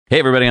Hey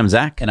everybody, I'm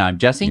Zach. And I'm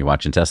Jesse. You're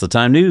watching Tesla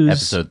Time News.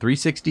 Episode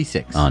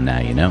 366. Oh, now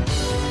you know.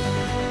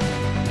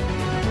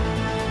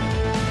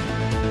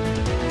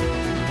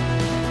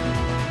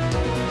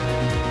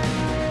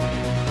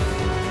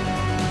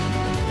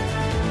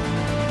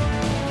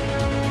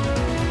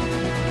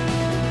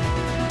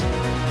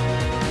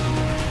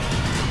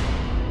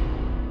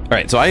 All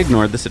right, so I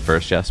ignored this at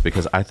first, Jess,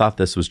 because I thought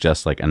this was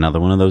just like another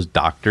one of those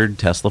doctored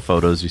Tesla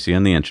photos you see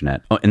on the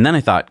internet. Oh, and then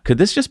I thought, could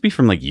this just be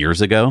from like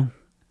years ago?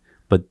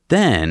 But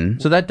then...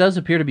 So that does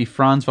appear to be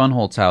Franz von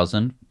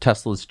Holzhausen,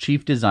 Tesla's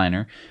chief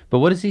designer. But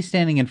what is he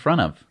standing in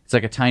front of? It's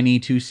like a tiny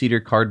two-seater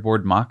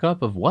cardboard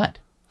mock-up of what?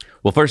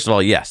 Well, first of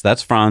all, yes,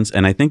 that's Franz.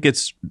 And I think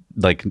it's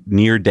like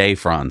near day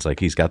Franz.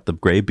 Like he's got the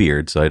gray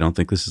beard. So I don't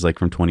think this is like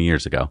from 20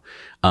 years ago.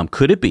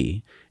 Could it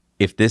be,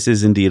 if this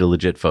is indeed a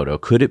legit photo,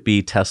 could it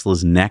be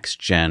Tesla's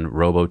next-gen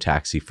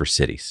robo-taxi for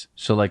cities?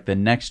 So like the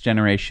next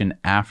generation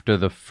after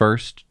the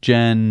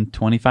first-gen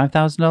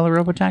 $25,000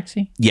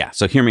 robo-taxi? Yeah,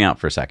 so hear me out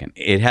for a second.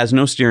 It has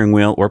no steering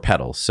wheel or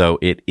pedals, so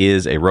it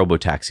is a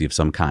robo-taxi of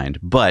some kind.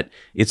 But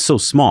it's so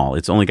small.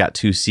 It's only got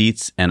 2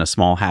 seats and a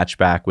small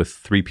hatchback with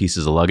 3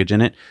 pieces of luggage in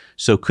it.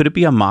 So could it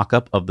be a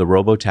mock-up of the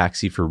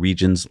robo-taxi for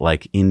regions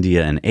like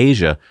India and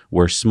Asia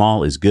where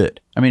small is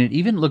good? I mean, it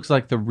even looks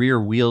like the rear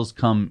wheels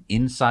come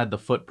inside the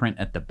footprint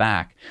at the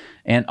back.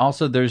 And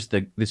also there's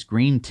this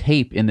green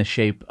tape in the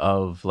shape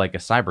of like a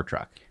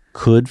Cybertruck.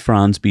 Could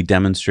Franz be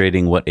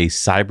demonstrating what a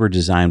cyber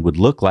design would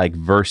look like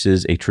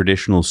versus a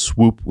traditional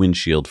swoop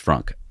windshield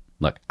front?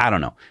 Look, I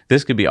don't know.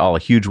 This could be all a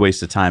huge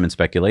waste of time and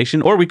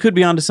speculation, or we could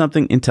be onto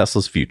something in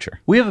Tesla's future.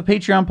 We have a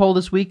Patreon poll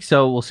this week,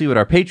 so we'll see what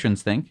our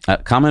patrons think.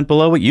 Comment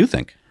below what you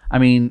think. I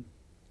mean,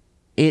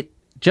 it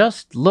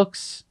just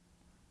looks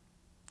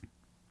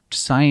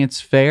science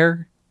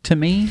fair to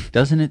me.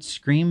 Doesn't it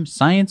scream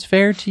science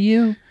fair to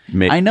you?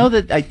 I know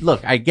that.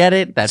 I get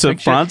it. That so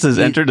picture, Franz has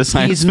entered a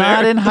science He's fair?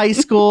 not in high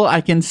school.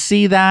 I can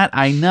see that.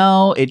 I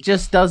know. It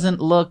just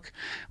doesn't look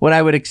what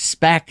I would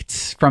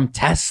expect from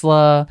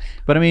Tesla.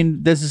 But I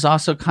mean, this is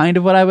also kind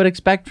of what I would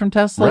expect from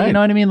Tesla. Right. You know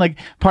what I mean? Like,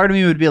 part of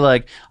me would be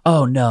like,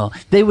 oh no,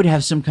 they would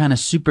have some kind of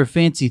super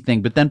fancy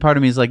thing. But then part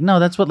of me is like, no,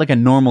 that's what like a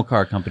normal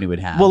car company would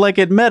have. Well, like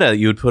at Meta,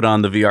 you would put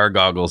on the VR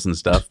goggles and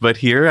stuff. But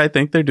here, I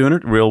think they're doing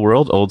it real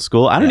world, old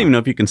school. I don't even know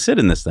if you can sit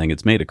in this thing.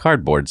 It's made of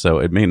cardboard, so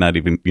it may not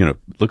even,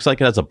 looks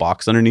like it has a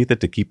box underneath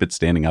it to keep it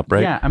standing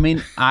upright. Yeah, I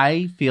mean,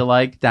 I feel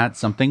like that's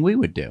something we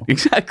would do.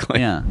 Exactly.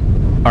 Yeah.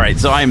 All right,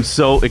 so I am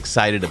so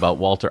excited about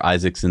Walter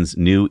Isaacson's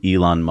new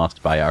Elon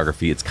Musk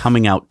biography. It's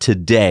coming out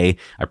today.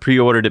 I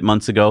pre-ordered it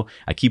months ago.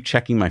 I keep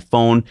checking my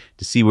phone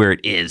to see where it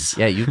is.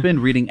 Yeah, you've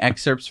been reading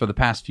excerpts for the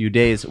past few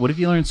days. What have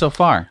you learned so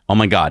far? Oh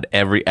my God,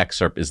 every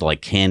excerpt is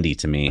like candy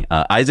to me.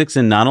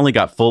 Isaacson not only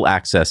got full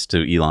access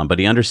to Elon, but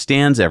he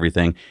understands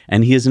everything,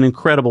 and he is an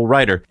incredible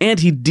writer. And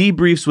he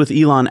debriefs with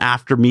Elon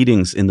after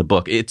meetings in the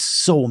book. It's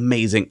so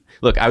amazing.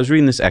 Look, I was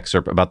reading this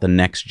excerpt about the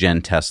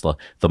next-gen Tesla,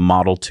 the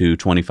Model 2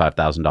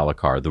 $25,000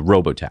 car, the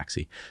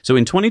robotaxi. So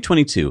in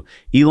 2022,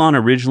 Elon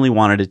originally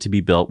wanted it to be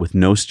built with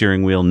no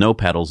steering wheel, no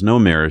pedals, no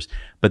mirrors.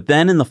 But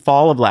then in the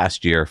fall of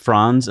last year,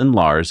 Franz and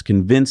Lars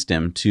convinced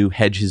him to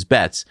hedge his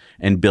bets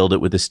and build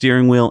it with a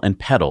steering wheel and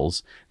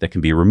pedals that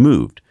can be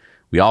removed.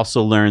 We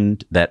also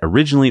learned that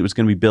originally it was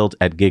going to be built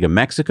at Giga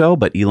Mexico,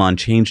 but Elon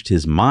changed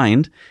his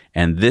mind,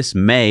 and this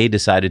May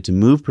decided to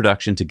move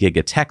production to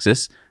Giga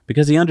Texas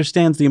because he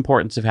understands the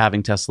importance of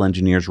having Tesla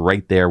engineers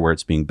right there where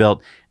it's being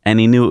built, and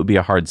he knew it would be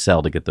a hard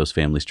sell to get those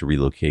families to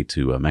relocate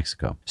to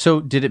Mexico. So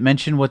did it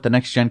mention what the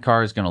next-gen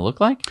car is going to look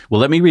like? Well,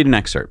 let me read an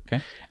excerpt.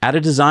 Okay. At a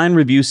design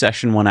review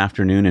session one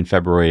afternoon in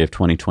February of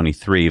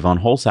 2023, von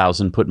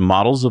Holzhausen put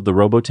models of the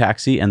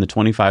robotaxi and the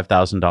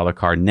 $25,000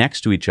 car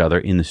next to each other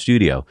in the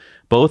studio.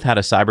 Both had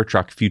a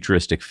Cybertruck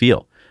futuristic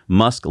feel.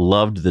 Musk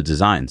loved the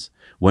designs.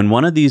 When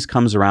one of these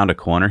comes around a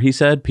corner, he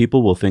said,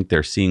 people will think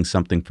they're seeing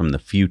something from the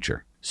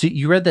future. So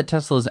you read that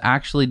Tesla is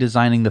actually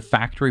designing the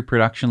factory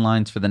production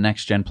lines for the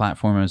next-gen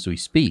platform as we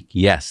speak.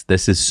 Yes,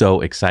 this is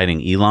so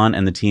exciting. Elon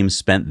and the team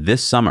spent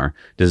this summer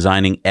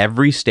designing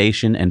every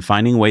station and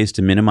finding ways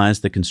to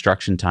minimize the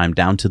construction time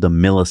down to the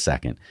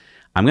millisecond.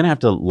 I'm going to have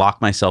to lock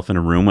myself in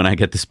a room when I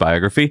get this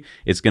biography.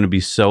 It's going to be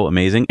so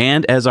amazing.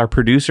 And as our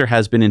producer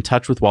has been in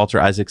touch with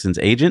Walter Isaacson's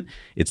agent,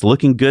 it's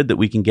looking good that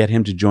we can get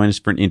him to join us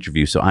for an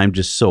interview. So I'm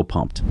just so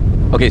pumped.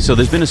 Okay, so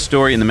there's been a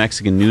story in the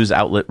Mexican news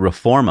outlet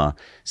Reforma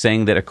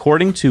saying that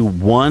according to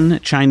one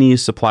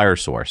Chinese supplier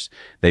source,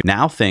 they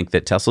now think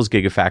that Tesla's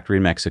Gigafactory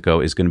in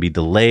Mexico is going to be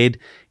delayed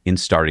in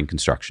starting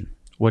construction.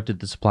 What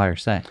did the supplier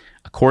say?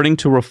 According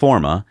to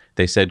Reforma,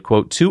 they said,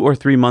 quote, 2 or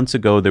 3 months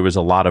ago, there was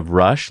a lot of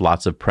rush,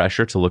 lots of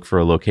pressure to look for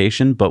a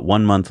location, but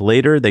 1 month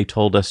later, they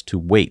told us to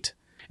wait.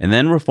 And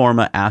then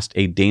Reforma asked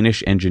a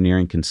Danish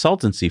engineering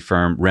consultancy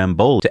firm,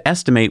 Ramboli, to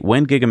estimate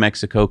when Giga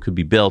Mexico could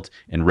be built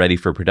and ready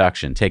for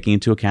production, taking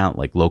into account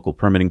like local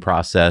permitting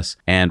process,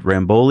 and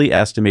Ramboli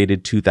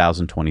estimated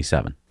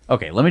 2027.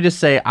 Okay, let me just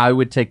say I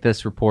would take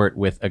this report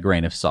with a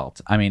grain of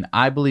salt. I mean,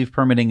 I believe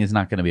permitting is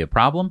not going to be a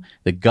problem.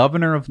 The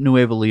governor of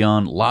Nuevo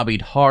Leon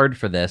lobbied hard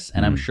for this,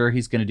 and I'm sure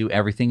he's going to do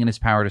everything in his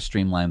power to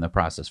streamline the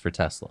process for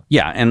Tesla.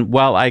 Yeah, and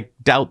while I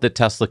doubt that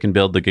Tesla can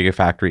build the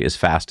Gigafactory as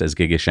fast as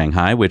Giga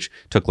Shanghai, which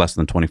took less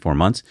than 24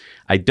 months,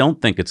 I don't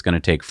think it's going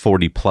to take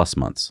 40 plus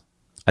months.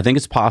 I think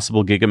it's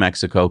possible Giga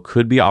Mexico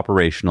could be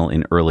operational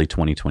in early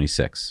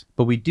 2026.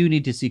 But we do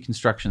need to see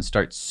construction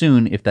start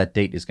soon if that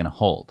date is going to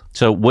hold.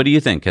 So what do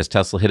you think? Has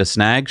Tesla hit a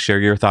snag? Share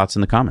your thoughts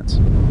in the comments.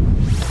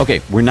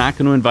 Okay, we're not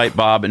going to invite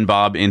Bob and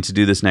Bob in to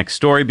do this next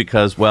story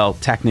because, well,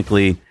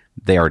 technically,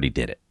 they already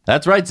did it.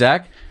 That's right,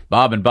 Zach.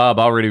 Bob and Bob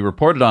already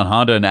reported on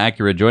Honda and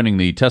Acura joining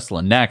the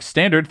Tesla NACS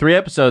standard 3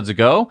 episodes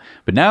ago,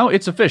 but now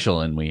it's official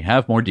and we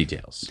have more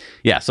details.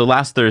 Yeah, so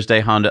last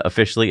Thursday, Honda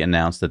officially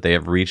announced that they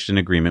have reached an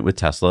agreement with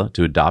Tesla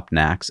to adopt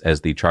NACS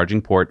as the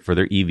charging port for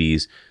their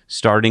EVs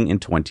starting in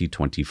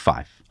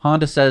 2025.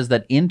 Honda says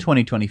that in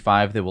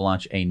 2025, they will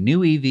launch a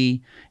new EV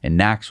and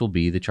NACS will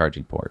be the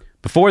charging port.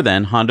 Before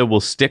then, Honda will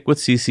stick with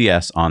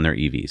CCS on their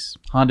EVs.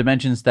 Honda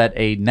mentions that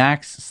a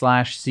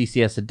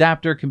NACS/CCS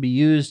adapter can be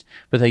used,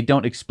 but they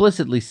don't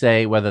explicitly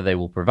say whether they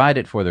will provide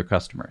it for their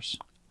customers.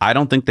 I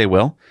don't think they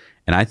will,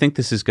 and I think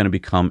this is going to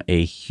become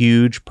a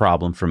huge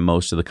problem for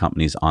most of the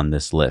companies on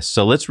this list.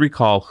 So let's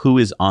recall who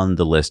is on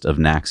the list of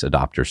NACS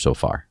adopters so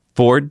far.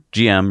 Ford,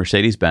 GM,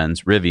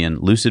 Mercedes-Benz,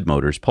 Rivian, Lucid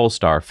Motors,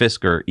 Polestar,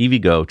 Fisker,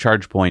 EVgo,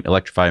 ChargePoint,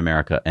 Electrify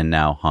America, and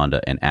now Honda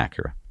and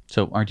Acura.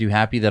 So aren't you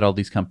happy that all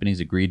these companies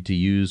agreed to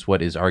use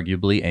what is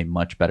arguably a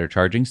much better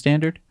charging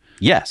standard?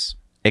 Yes,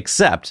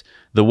 except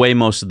the way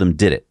most of them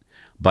did it.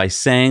 By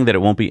saying that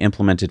it won't be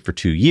implemented for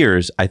 2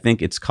 years, I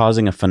think it's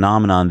causing a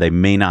phenomenon they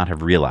may not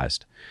have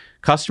realized.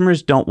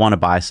 Customers don't want to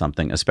buy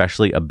something,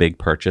 especially a big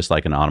purchase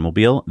like an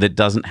automobile, that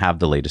doesn't have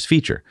the latest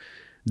feature.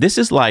 This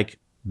is like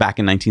back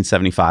in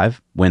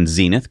 1975 when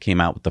Zenith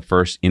came out with the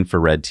first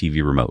infrared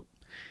TV remote.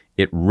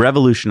 It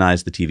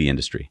revolutionized the TV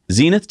industry.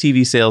 Zenith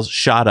TV sales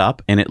shot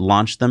up and it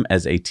launched them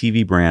as a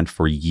TV brand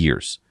for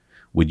years.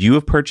 Would you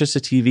have purchased a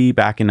TV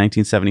back in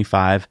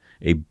 1975?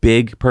 A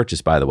big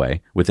purchase, by the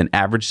way, with an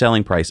average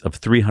selling price of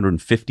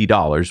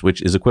 $350,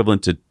 which is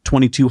equivalent to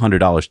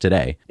 $2,200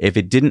 today. If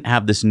it didn't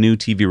have this new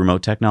TV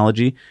remote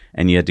technology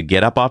and you had to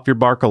get up off your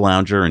Barca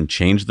lounger and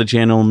change the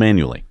channel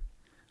manually.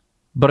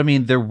 But I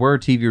mean, there were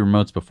TV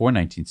remotes before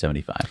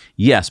 1975.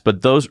 Yes,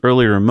 but those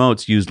earlier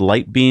remotes used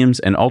light beams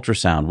and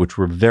ultrasound, which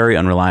were very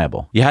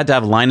unreliable. You had to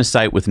have line of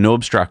sight with no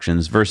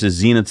obstructions versus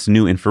Zenith's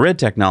new infrared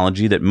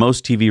technology that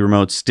most TV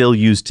remotes still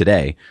use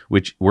today,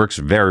 which works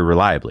very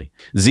reliably.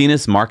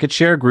 Zenith's market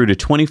share grew to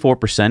 24%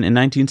 in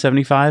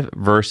 1975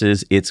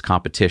 versus its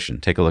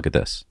competition. Take a look at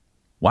this.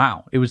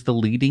 Wow, it was the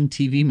leading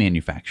TV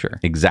manufacturer.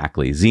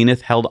 Exactly.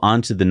 Zenith held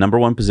on to the number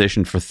one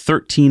position for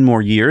 13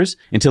 more years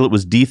until it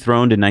was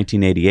dethroned in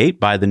 1988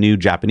 by the new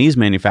Japanese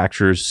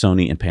manufacturers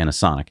Sony and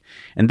Panasonic.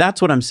 And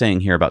that's what I'm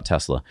saying here about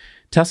Tesla.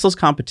 Tesla's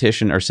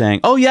competition are saying,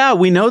 oh yeah,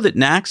 we know that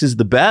NACS is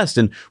the best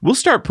and we'll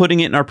start putting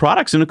it in our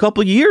products in a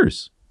couple of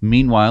years.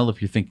 Meanwhile,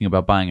 if you're thinking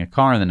about buying a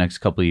car in the next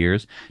couple of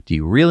years, do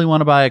you really want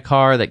to buy a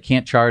car that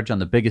can't charge on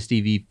the biggest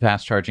EV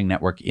fast charging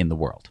network in the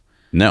world?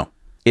 No.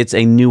 It's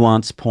a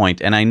nuanced point,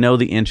 and I know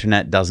the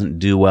internet doesn't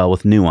do well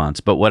with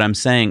nuance, but what I'm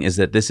saying is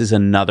that this is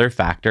another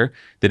factor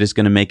that is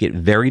going to make it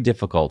very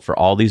difficult for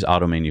all these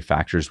auto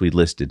manufacturers we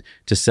listed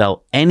to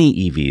sell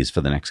any EVs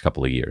for the next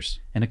couple of years.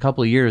 And a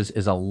couple of years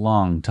is a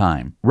long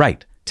time.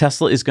 Right.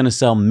 Tesla is going to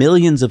sell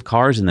millions of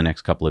cars in the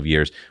next couple of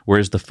years,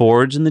 whereas the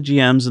Fords and the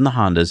GMs and the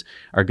Hondas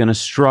are going to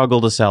struggle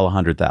to sell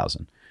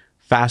 100,000.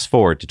 Fast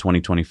forward to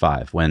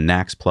 2025 when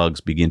NACS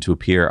plugs begin to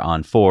appear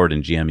on Ford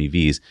and GM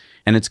EVs,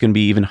 and it's going to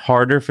be even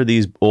harder for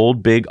these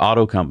old big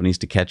auto companies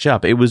to catch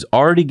up. It was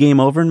already game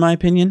over in my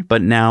opinion,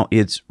 but now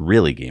it's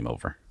really game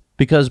over.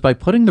 Because by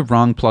putting the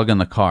wrong plug in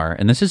the car,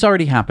 and this has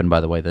already happened, by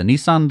the way, the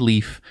Nissan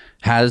Leaf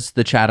has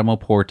the CHAdeMO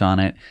port on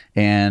it,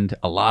 and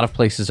a lot of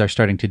places are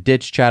starting to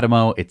ditch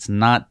CHAdeMO. It's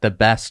not the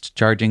best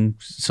charging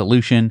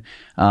solution.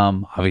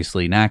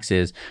 Obviously, NACS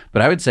is,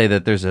 but I would say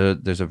that there's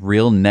a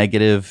real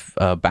negative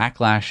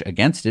backlash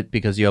against it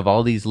because you have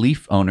all these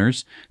Leaf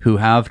owners who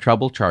have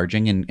trouble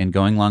charging and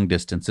going long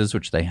distances,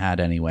 which they had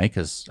anyway.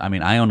 Because I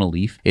mean, I own a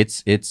Leaf.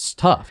 It's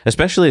tough,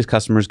 especially as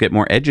customers get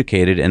more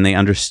educated and they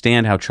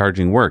understand how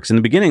charging works. In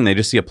the beginning, they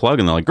just see a plug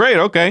and they're like, "Great,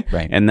 okay,"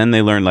 right. And then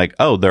they learn like,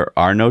 "Oh, there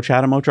are no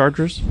CHAdeMO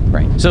chargers."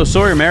 Right. So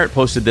Sawyer Merritt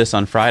posted this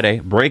on Friday.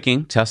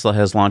 Breaking, Tesla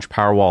has launched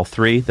Powerwall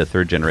 3, the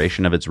third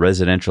generation of its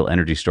residential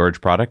energy storage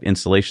product.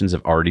 Installations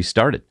have already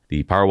started.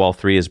 The Powerwall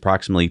 3 is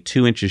approximately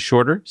 2 inches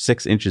shorter,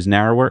 6 inches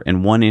narrower,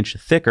 and 1 inch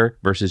thicker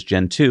versus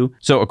Gen 2.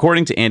 So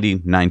according to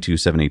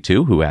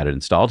Andy92782, who had it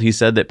installed, he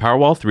said that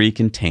Powerwall 3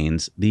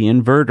 contains the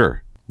inverter.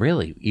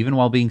 Really? Even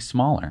while being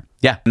smaller?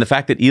 Yeah, and the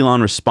fact that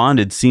Elon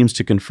responded seems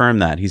to confirm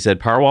that. He said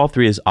Powerwall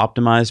 3 is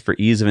optimized for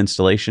ease of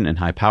installation and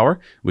high power,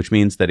 which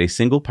means that a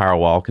single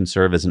Powerwall can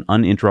serve as an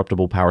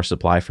uninterruptible power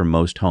supply for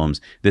most homes.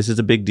 This is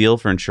a big deal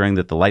for ensuring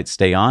that the lights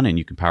stay on and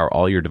you can power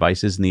all your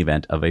devices in the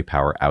event of a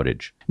power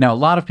outage. Now, a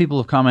lot of people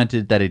have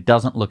commented that it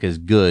doesn't look as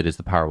good as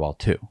the Powerwall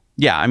 2.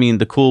 Yeah, I mean,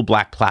 the cool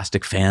black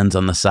plastic fans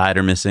on the side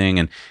are missing,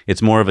 and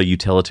it's more of a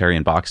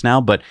utilitarian box now,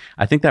 but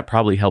I think that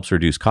probably helps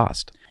reduce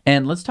cost.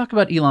 And let's talk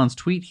about Elon's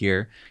tweet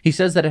here. He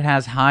says that it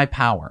has high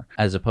power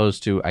as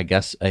opposed to, I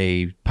guess,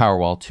 a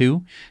Powerwall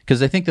 2.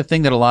 Because I think the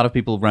thing that a lot of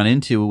people run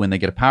into when they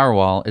get a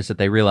Powerwall is that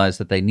they realize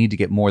that they need to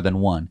get more than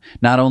one.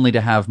 Not only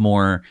to have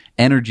more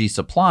energy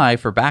supply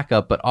for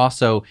backup, but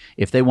also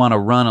if they want to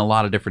run a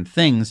lot of different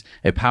things,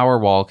 a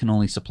Powerwall can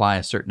only supply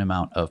a certain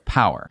amount of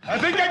power. I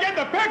think I get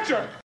the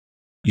picture.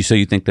 So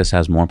you think this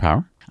has more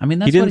power? I mean,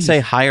 that's he didn't what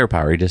say higher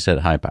power. He just said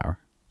high power.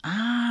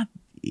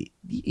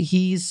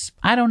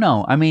 I don't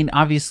know. I mean,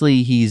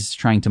 obviously he's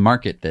trying to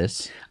market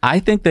this. I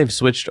think they've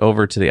switched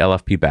over to the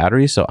LFP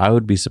battery, so I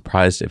would be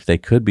surprised if they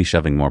could be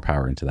shoving more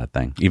power into that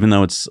thing, even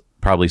though it's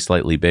probably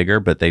slightly bigger,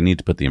 but they need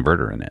to put the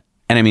inverter in it.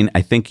 And I mean,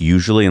 I think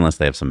usually, unless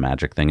they have some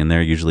magic thing in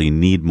there, usually you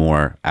need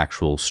more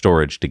actual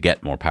storage to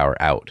get more power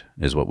out,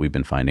 is what we've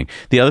been finding.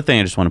 The other thing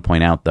I just want to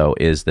point out, though,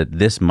 is that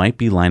this might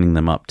be lining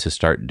them up to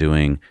start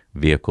doing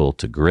vehicle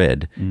to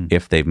grid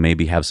if they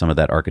maybe have some of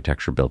that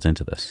architecture built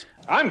into this.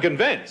 I'm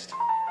convinced.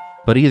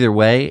 But either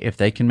way, if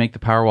they can make the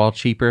Powerwall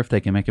cheaper, if they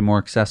can make it more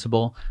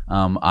accessible,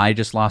 I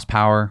just lost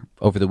power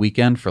over the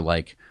weekend for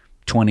like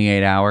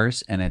 28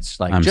 hours, and it's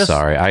like I'm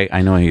sorry.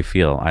 I know how you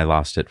feel. I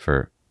lost it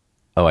for...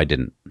 Oh, I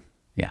didn't.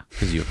 Yeah,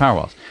 because you have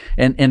Powerwalls.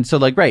 And so,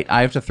 like, right,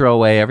 I have to throw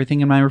away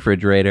everything in my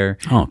refrigerator.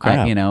 Oh,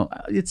 crap.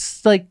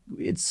 It's like,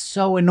 it's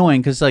so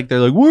annoying because, like, they're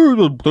like,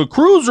 the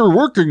crews are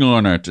working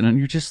on it. And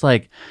you're just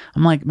like,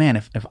 I'm like, man,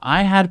 if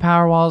I had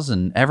Powerwalls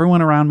and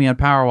everyone around me had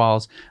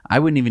Powerwalls, I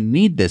wouldn't even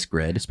need this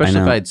grid, especially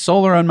if I had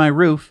solar on my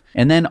roof.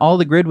 And then all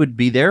the grid would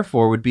be there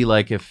for would be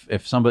like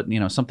if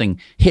somebody, something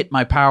hit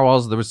my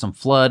Powerwalls, there was some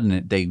flood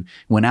and they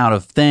went out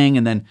of thing,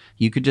 and then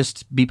you could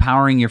just be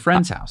powering your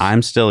friend's house.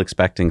 I'm still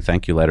expecting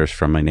thank you letters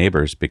from my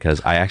neighbors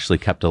because I actually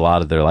kept a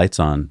lot of their lights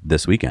on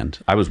this weekend.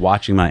 I was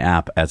watching my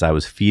app as I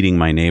was feeding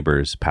my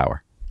neighbors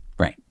power.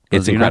 Right.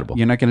 It's incredible.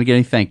 You're not going to get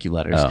any thank you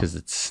letters because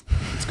it's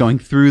going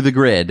through the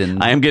grid.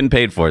 And I am getting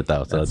paid for it,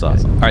 though, so that's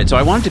awesome. All right, so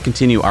I wanted to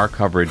continue our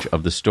coverage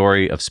of the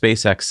story of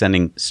SpaceX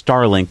sending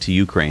Starlink to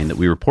Ukraine that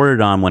we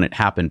reported on when it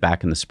happened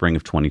back in the spring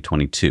of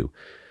 2022.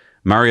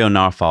 Mario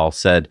Nawfal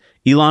said,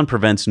 Elon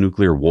prevents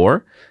nuclear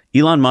war.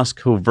 Elon Musk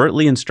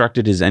covertly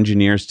instructed his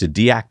engineers to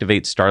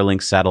deactivate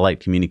Starlink's satellite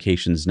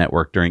communications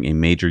network during a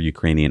major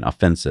Ukrainian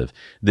offensive.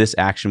 This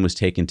action was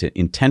taken to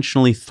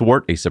intentionally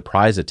thwart a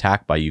surprise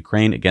attack by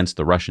Ukraine against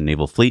the Russian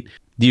naval fleet.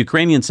 The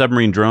Ukrainian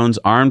submarine drones,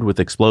 armed with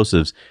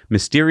explosives,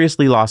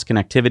 mysteriously lost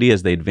connectivity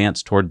as they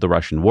advanced toward the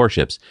Russian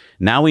warships.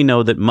 Now we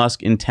know that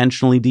Musk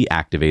intentionally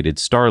deactivated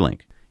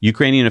Starlink.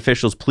 Ukrainian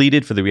officials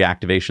pleaded for the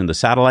reactivation of the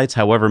satellites.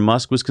 However,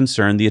 Musk was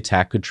concerned the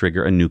attack could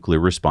trigger a nuclear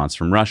response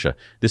from Russia.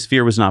 This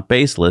fear was not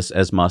baseless,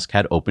 as Musk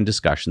had open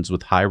discussions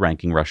with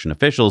high-ranking Russian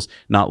officials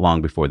not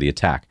long before the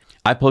attack.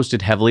 I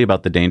posted heavily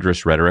about the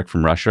dangerous rhetoric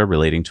from Russia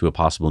relating to a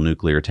possible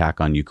nuclear attack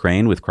on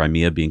Ukraine, with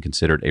Crimea being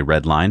considered a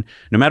red line.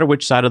 No matter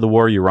which side of the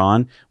war you're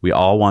on, we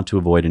all want to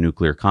avoid a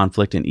nuclear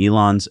conflict, and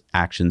Elon's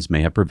actions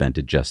may have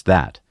prevented just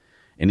that.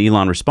 And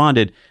Elon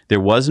responded, there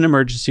was an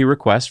emergency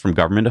request from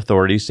government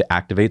authorities to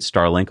activate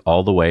Starlink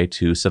all the way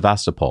to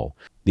Sevastopol,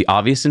 the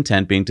obvious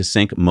intent being to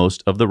sink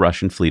most of the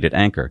Russian fleet at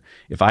anchor.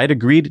 If I had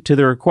agreed to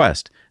the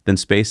request, then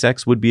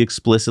SpaceX would be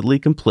explicitly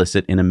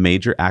complicit in a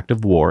major act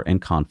of war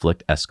and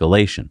conflict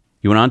escalation.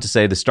 He went on to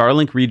say the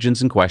Starlink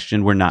regions in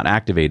question were not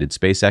activated.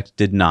 SpaceX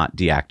did not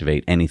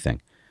deactivate anything.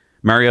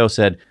 Mario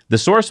said, the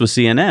source was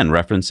CNN,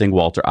 referencing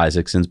Walter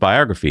Isaacson's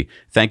biography.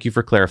 Thank you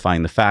for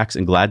clarifying the facts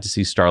and glad to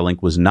see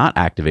Starlink was not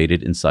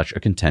activated in such a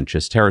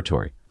contentious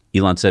territory.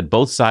 Elon said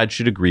both sides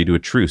should agree to a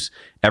truce.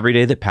 Every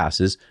day that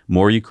passes,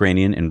 more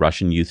Ukrainian and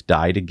Russian youth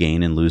die to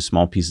gain and lose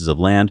small pieces of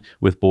land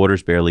with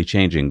borders barely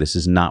changing. This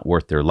is not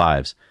worth their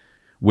lives.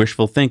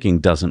 Wishful thinking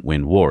doesn't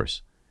win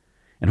wars.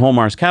 And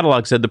Holmar's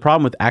catalog said the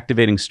problem with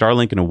activating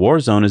Starlink in a war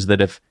zone is that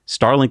if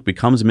Starlink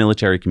becomes a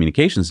military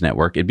communications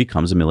network, it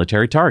becomes a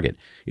military target.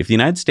 If the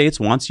United States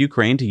wants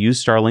Ukraine to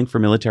use Starlink for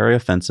military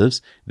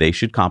offensives, they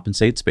should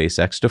compensate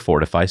SpaceX to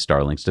fortify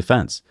Starlink's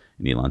defense.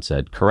 And Elon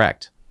said,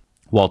 correct.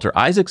 Walter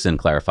Isaacson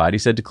clarified. He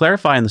said, to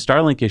clarify on the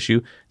Starlink issue,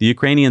 the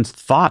Ukrainians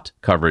thought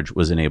coverage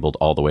was enabled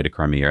all the way to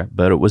Crimea,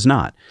 but it was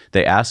not.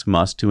 They asked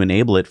Musk to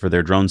enable it for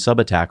their drone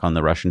sub-attack on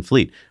the Russian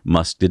fleet.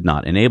 Musk did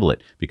not enable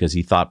it because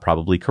he thought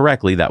probably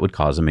correctly that would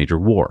cause a major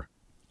war.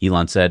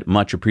 Elon said,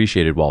 much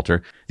appreciated,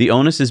 Walter. The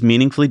onus is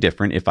meaningfully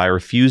different if I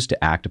refuse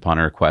to act upon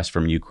a request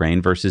from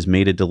Ukraine versus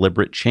made a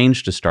deliberate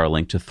change to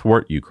Starlink to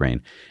thwart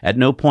Ukraine. At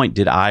no point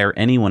did I or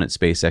anyone at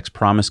SpaceX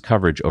promise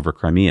coverage over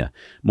Crimea.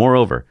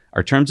 Moreover,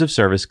 our terms of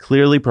service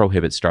clearly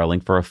prohibit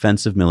Starlink for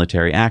offensive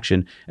military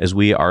action, as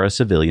we are a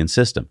civilian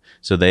system.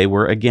 So they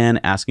were again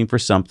asking for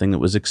something that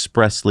was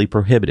expressly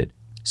prohibited.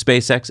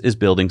 SpaceX is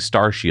building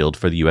Starshield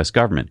for the U.S.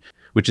 government.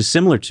 which is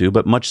similar to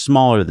but much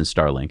smaller than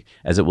Starlink,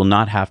 as it will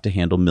not have to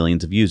handle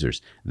millions of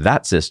users.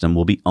 That system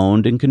will be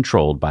owned and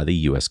controlled by the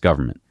U.S.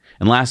 government.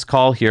 And last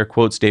call here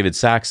quotes David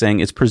Sachs saying,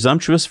 it's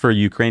presumptuous for a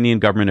Ukrainian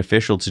government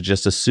official to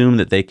just assume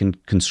that they can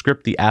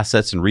conscript the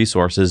assets and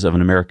resources of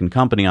an American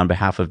company on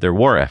behalf of their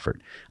war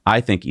effort.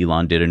 I think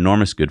Elon did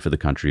enormous good for the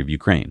country of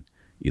Ukraine.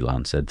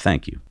 Elon said,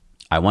 thank you.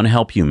 I want to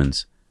help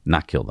humans,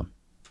 not kill them.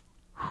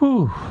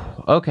 Whew.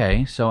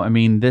 Okay, so I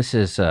mean, this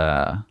is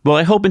Well,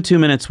 I hope in 2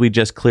 minutes we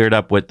just cleared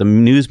up what the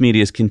news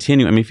media is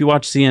continuing. I mean, if you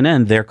watch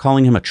CNN, they're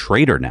calling him a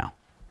traitor now.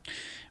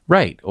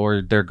 right.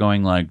 Or they're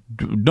going like,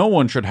 no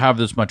one should have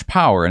this much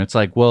power. And it's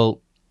like,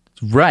 well,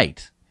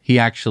 right. He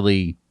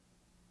actually,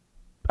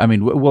 I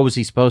mean, what was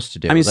he supposed to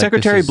do? I mean, Like,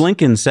 Secretary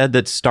Blinken said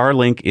that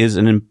Starlink is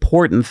an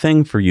important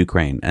thing for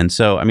Ukraine. And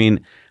so, I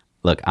mean,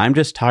 look, I'm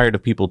just tired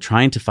of people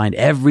trying to find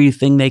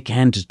everything they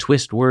can to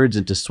twist words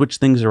and to switch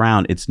things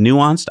around. It's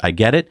nuanced. I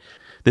get it.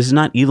 This is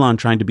not Elon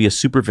trying to be a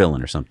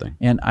supervillain or something.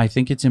 And I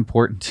think it's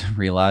important to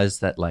realize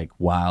that, like,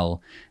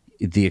 while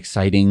the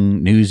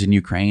exciting news in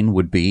Ukraine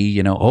would be,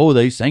 you know, oh,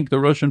 they sank the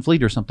Russian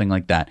fleet or something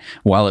like that,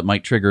 while it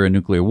might trigger a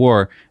nuclear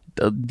war,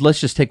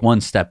 let's just take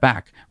one step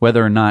back.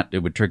 Whether or not it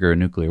would trigger a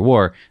nuclear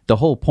war, the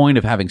whole point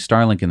of having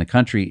Starlink in the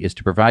country is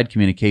to provide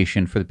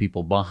communication for the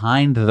people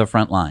behind the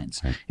front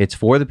lines. Right. It's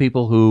for the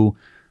people who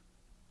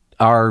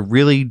are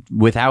really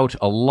without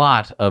a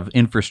lot of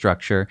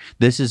infrastructure.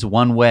 This is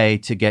one way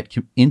to get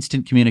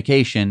instant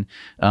communication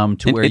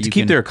to where you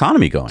keep their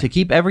economy going, to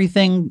keep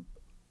everything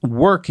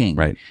working.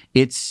 Right.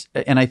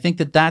 And I think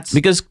that's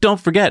because don't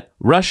forget,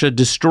 Russia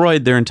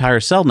destroyed their entire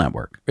cell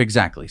network.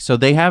 Exactly. So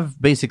they have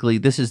basically,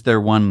 this is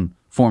their one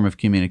form of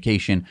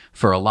communication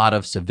for a lot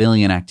of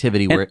civilian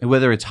activity,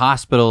 whether it's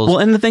hospitals. Well,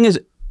 and the thing is,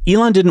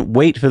 Elon didn't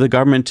wait for the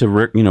government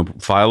to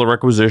file a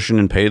requisition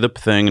and pay the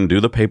thing and do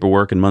the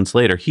paperwork, and months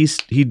later he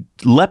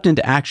leapt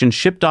into action,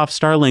 shipped off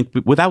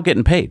Starlink without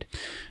getting paid.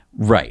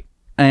 Right.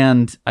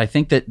 And I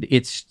think that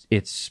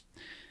it's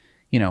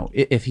you know,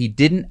 if he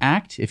didn't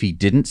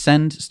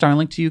send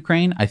Starlink to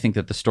Ukraine, I think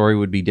that the story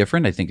would be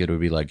different. I think it would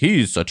be like,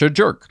 he's such a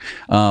jerk.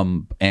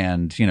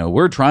 And, you know,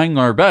 we're trying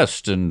our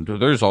best. And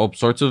there's all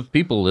sorts of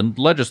people in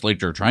the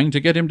legislature trying to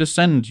get him to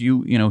send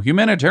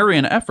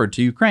humanitarian effort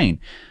to Ukraine.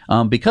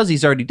 Because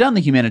he's already done the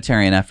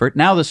humanitarian effort,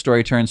 now the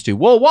story turns to,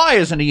 well, why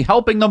isn't he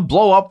helping them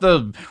blow up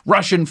the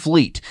Russian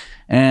fleet?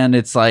 And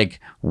it's like,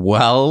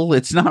 well,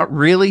 it's not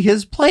really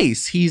his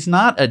place. He's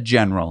not a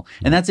general.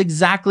 And that's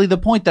exactly the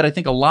point that I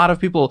think a lot of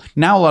people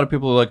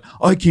are like,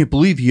 I can't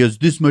believe he has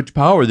this much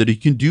power that he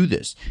can do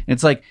this. And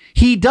it's like,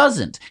 he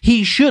doesn't.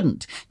 He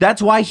shouldn't.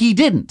 That's why he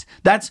didn't.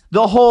 That's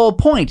the whole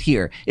point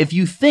here. If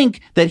you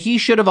think that he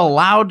should have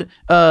allowed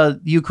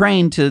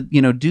Ukraine to,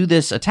 do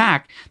this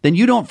attack, then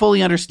you don't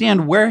fully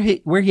understand where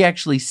he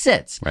actually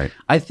sits. Right.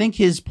 I think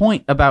his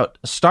point about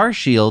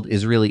Starshield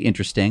is really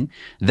interesting.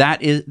 That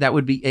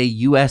would be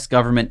a U.S.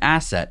 government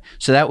asset.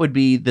 So that would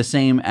be the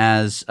same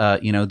as,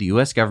 the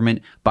U.S.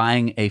 government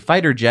buying a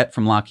fighter jet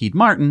from Lockheed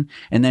Martin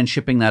and then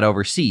shipping that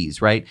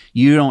overseas, right?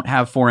 You don't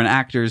have foreign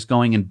actors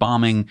going and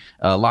bombing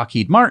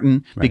Lockheed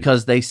Martin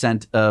because they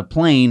sent a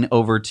plane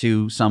over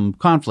to some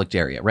conflict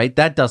area, right?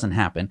 That doesn't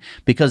happen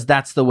because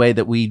that's the way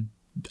that we,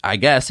 I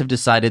guess, have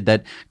decided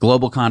that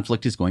global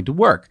conflict is going to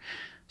work.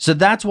 So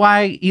that's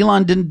why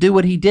Elon didn't do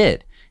what he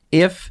did.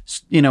 If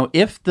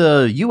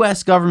the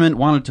U.S. government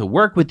wanted to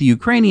work with the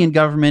Ukrainian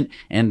government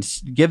and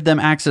give them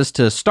access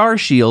to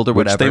Starshield or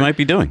whatever, which they might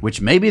be doing, which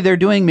maybe they're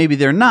doing, maybe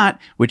they're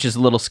not, which is a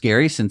little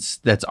scary since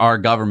that's our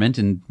government,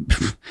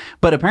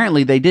 but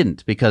apparently they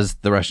didn't because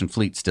the Russian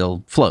fleet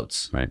still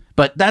floats. Right.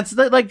 But that's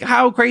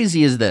how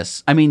crazy is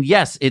this? I mean,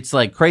 yes, it's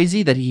like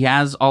crazy that he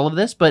has all of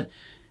this, but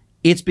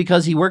it's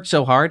because he worked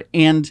so hard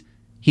and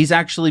he's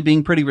actually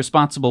being pretty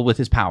responsible with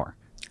his power.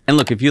 And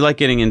look, if you like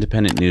getting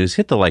independent news,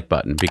 hit the like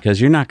button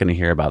because you're not going to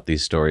hear about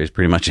these stories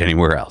pretty much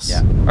anywhere else. Yeah.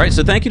 All right,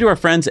 so thank you to our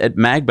friends at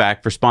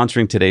Magback for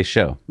sponsoring today's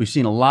show. We've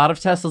seen a lot of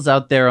Teslas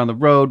out there on the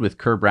road with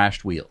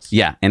curb-rashed wheels.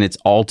 Yeah, and it's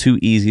all too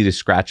easy to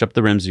scratch up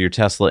the rims of your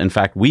Tesla. In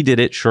fact, we did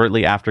it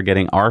shortly after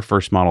getting our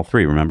first Model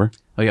 3, remember?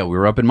 Oh, yeah, we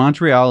were up in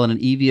Montreal at an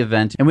EV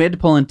event, and we had to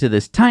pull into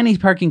this tiny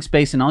parking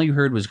space, and all you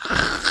heard was...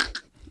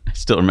 I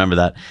still remember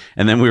that.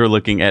 And then we were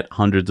looking at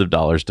hundreds of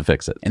dollars to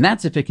fix it. And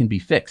that's if it can be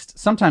fixed.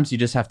 Sometimes you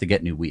just have to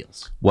get new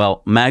wheels.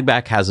 Well,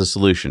 Magback has a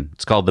solution.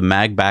 It's called the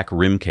Magback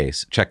Rim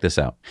Case. Check this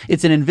out.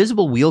 It's an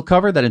invisible wheel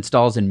cover that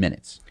installs in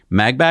minutes.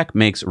 Magback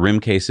makes rim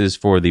cases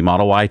for the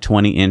Model Y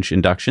 20-inch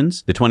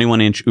inductions, the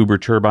 21-inch Uber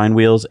turbine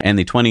wheels, and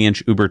the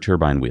 20-inch Uber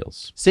turbine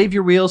wheels. Save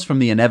your wheels from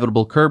the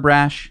inevitable curb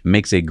rash.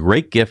 Makes a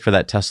great gift for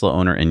that Tesla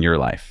owner in your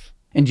life.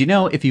 And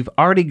if you've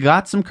already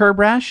got some curb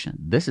rash,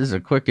 this is a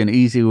quick and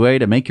easy way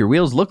to make your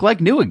wheels look like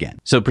new again.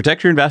 So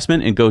protect your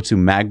investment and go to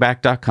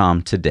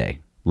magback.com today.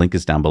 Link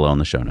is down below in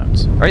the show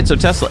notes. All right, so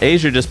Tesla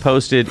Asia just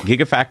posted,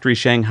 Gigafactory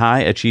Shanghai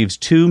achieves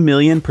 2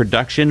 million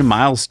production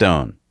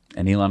milestone.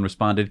 And Elon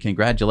responded,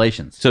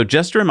 congratulations. So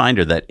just a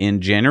reminder that in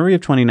January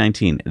of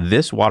 2019,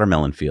 this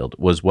watermelon field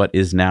was what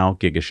is now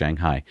Giga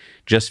Shanghai.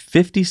 Just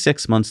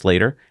 56 months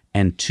later,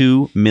 and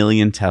 2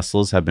 million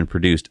Teslas have been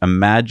produced.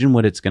 Imagine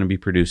what it's going to be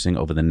producing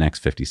over the next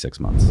 56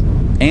 months.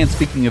 And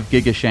speaking of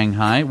Giga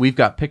Shanghai, we've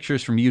got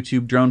pictures from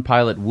YouTube drone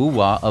pilot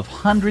Wuwa of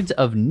hundreds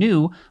of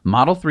new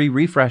Model 3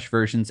 refresh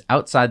versions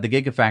outside the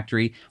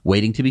Gigafactory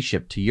waiting to be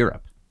shipped to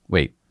Europe.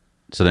 Wait,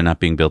 so they're not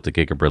being built at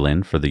Giga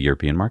Berlin for the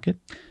European market?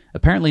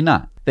 Apparently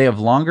not. They have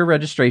longer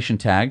registration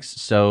tags,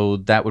 so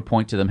that would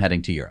point to them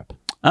heading to Europe.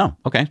 Oh,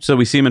 okay. So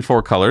we see them in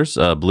 4 colors,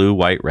 blue,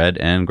 white, red,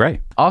 and gray.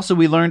 Also,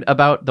 we learned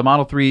about the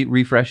Model 3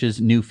 refresh's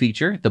new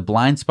feature, the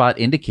blind spot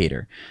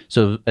indicator.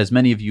 So as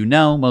many of you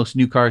know, most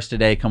new cars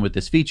today come with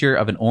this feature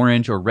of an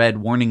orange or red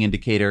warning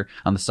indicator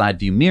on the side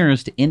view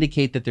mirrors to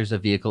indicate that there's a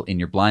vehicle in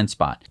your blind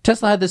spot.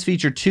 Tesla had this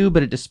feature too,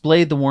 but it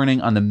displayed the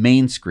warning on the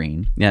main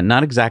screen. Yeah,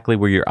 not exactly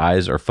where your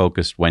eyes are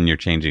focused when you're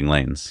changing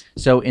lanes.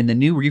 So in the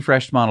new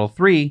refreshed Model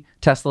 3,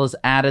 Tesla's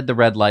added the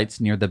red lights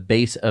near the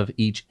base of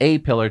each A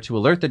pillar to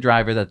alert the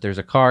driver that there's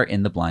a car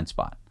in the blind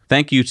spot.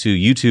 Thank you to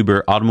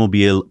YouTuber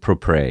Automobile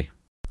Propre.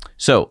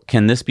 So,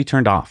 can this be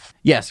turned off?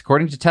 Yes,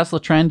 according to Tesla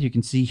Trend, you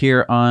can see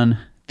here on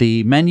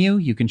the menu,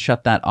 you can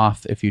shut that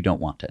off if you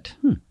don't want it.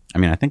 I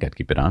mean, I think I'd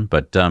keep it on,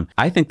 but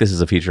I think this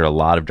is a feature a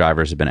lot of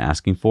drivers have been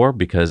asking for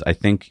because I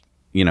think,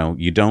 you know,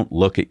 you don't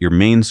look at your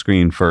main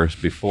screen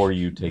first before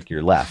you take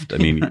your left. I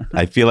mean,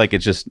 I feel like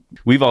it's just,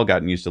 we've all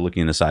gotten used to looking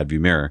in the side view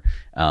mirror.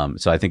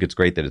 So I think it's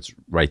great that it's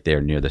right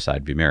there near the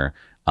side view mirror.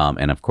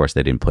 And of course,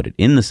 they didn't put it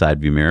in the side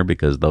view mirror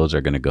because those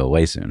are going to go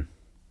away soon.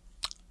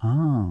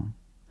 Oh.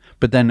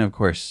 But then, of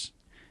course,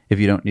 if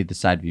you don't need the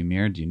side view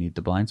mirror, do you need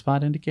the blind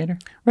spot indicator?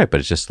 Right, but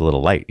it's just a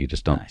little light. You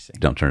just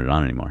don't turn it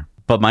on anymore.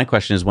 But my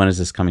question is, when is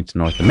this coming to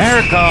North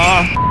America?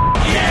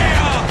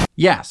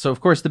 Yeah, so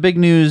of course the big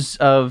news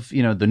of,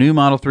 you know, the new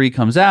Model 3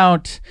 comes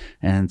out,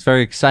 and it's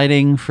very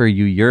exciting for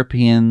you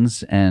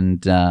Europeans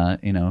and,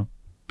 you know,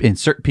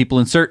 people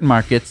in certain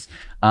markets.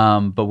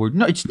 But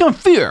it's not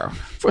fair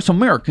for us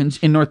Americans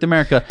in North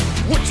America.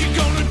 What you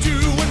gonna do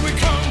when we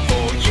come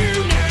for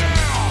you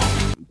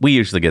now? We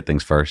usually get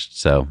things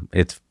first, so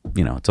it's,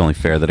 you know, it's only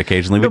fair that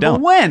occasionally we don't.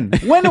 But when?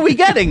 When are we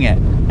getting it?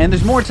 And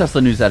there's more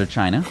Tesla news out of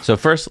China. So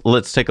first,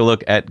 let's take a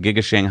look at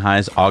Giga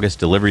Shanghai's August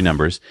delivery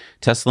numbers.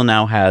 Tesla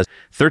now has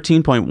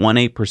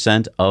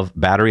 13.18% of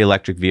battery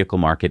electric vehicle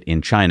market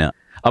in China,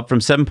 up from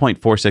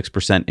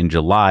 7.46% in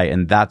July,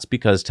 and that's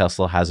because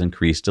Tesla has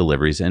increased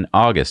deliveries in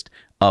August,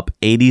 up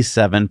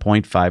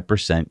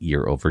 87.5%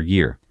 year over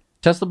year.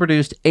 Tesla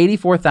produced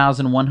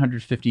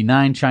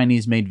 84,159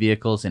 Chinese-made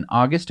vehicles in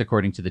August,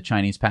 according to the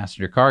Chinese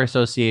Passenger Car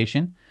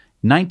Association.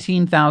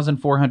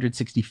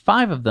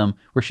 19,465 of them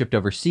were shipped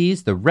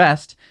overseas. The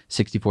rest,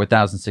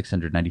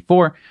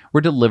 64,694,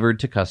 were delivered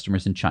to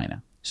customers in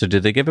China. So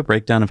did they give a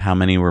breakdown of how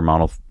many were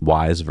Model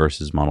Ys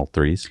versus Model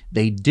 3s?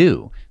 They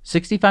do.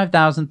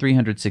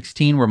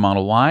 65,316 were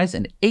Model Ys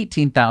and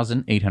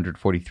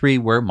 18,843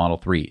 were Model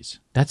 3s.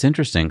 That's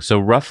interesting. So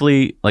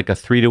roughly like a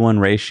 3-to-1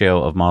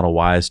 ratio of Model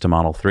Ys to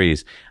Model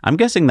 3s. I'm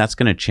guessing that's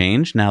going to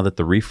change now that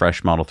the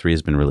refresh Model 3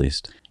 has been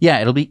released. Yeah,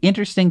 it'll be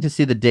interesting to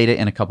see the data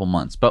in a couple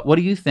months. But what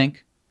do you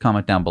think?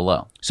 Comment down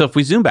below. So if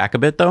we zoom back a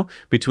bit, though,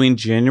 between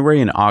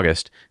January and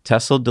August,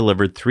 Tesla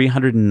delivered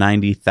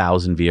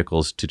 390,000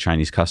 vehicles to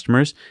Chinese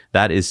customers.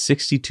 That is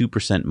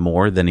 62%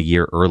 more than a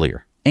year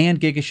earlier.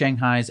 And Giga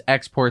Shanghai's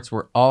exports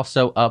were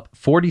also up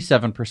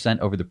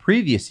 47% over the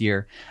previous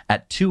year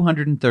at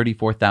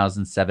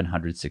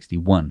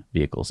 234,761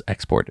 vehicles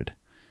exported.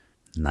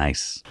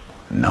 Nice.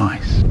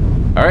 Nice.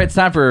 All right, it's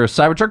time for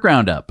Cybertruck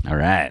Roundup. All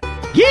right.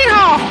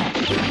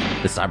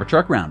 The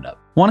Cybertruck Roundup.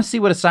 Want to see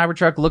what a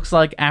Cybertruck looks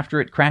like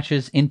after it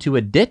crashes into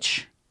a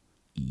ditch?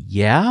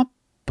 Yeah,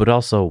 but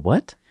also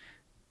what?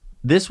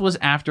 This was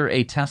after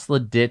a Tesla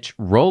ditch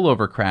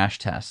rollover crash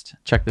test.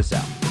 Check this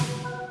out.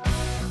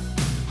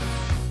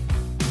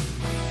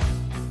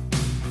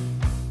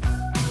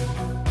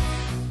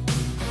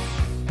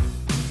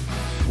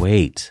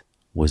 Wait,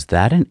 was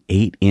that an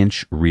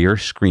 8-inch rear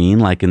screen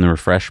like in the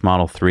refreshed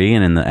Model 3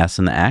 and in the S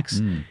and the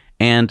X?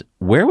 And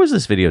where was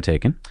this video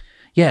taken?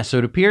 Yeah, so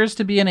it appears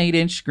to be an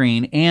 8-inch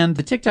screen, and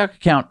the TikTok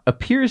account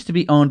appears to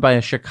be owned by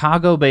a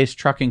Chicago-based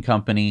trucking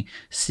company,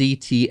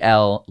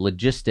 CTL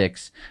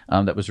Logistics,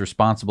 that was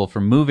responsible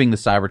for moving the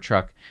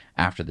Cybertruck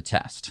after the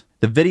test.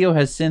 The video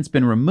has since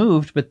been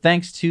removed, but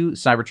thanks to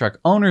Cybertruck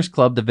Owners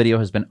Club, the video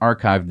has been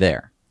archived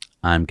there.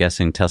 I'm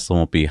guessing Tesla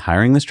won't be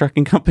hiring this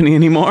trucking company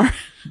anymore.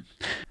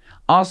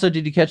 Also,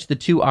 did you catch the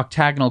 2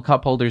 octagonal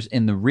cup holders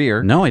in the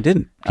rear? No, I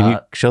didn't. Can you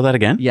show that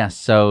again? Yes,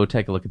 so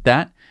take a look at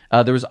that.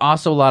 There was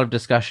also a lot of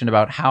discussion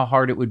about how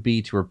hard it would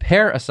be to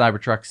repair a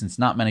Cybertruck, since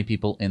not many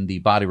people in the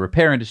body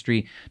repair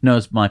industry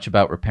knows much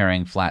about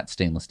repairing flat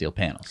stainless steel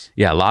panels.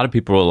 Yeah, a lot of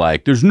people are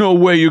like, there's no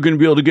way you're going to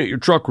be able to get your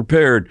truck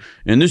repaired,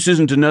 and this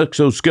isn't an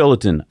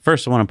exoskeleton.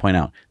 First, I want to point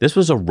out, this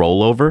was a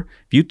rollover.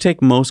 If you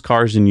take most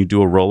cars and you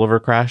do a rollover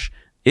crash,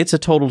 it's a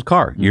totaled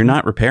car. You're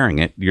not repairing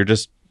it. You're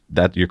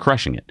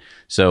crushing it.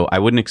 So I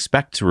wouldn't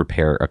expect to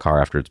repair a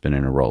car after it's been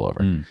in a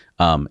rollover.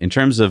 In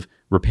terms of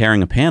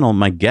repairing a panel,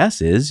 my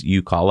guess is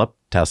you call up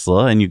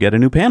Tesla and you get a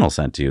new panel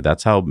sent to you.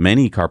 That's how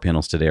many car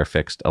panels today are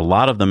fixed. A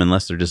lot of them,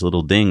 unless they're just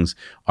little dings,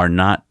 are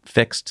not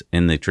fixed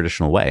in the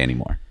traditional way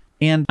anymore.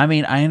 And I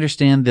mean, I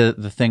understand the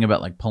thing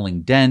about like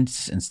pulling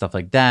dents and stuff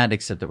like that,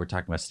 except that we're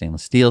talking about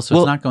stainless steel, so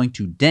it's not going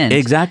to dent.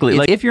 Exactly.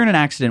 If you're in an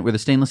accident where the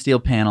stainless steel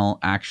panel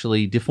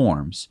actually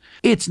deforms,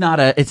 it's not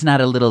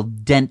a little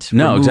dent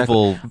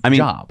removal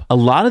job. A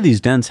lot of these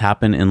dents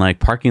happen in like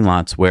parking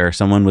lots where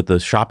someone with a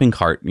shopping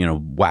cart,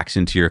 whacks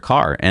into your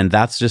car, and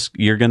that's just,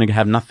 you're going to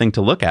have nothing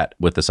to look at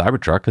with the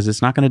Cybertruck because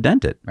it's not going to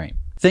dent it. Right.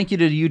 Thank you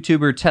to the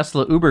YouTuber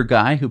Tesla Uber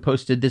guy who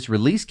posted this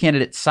release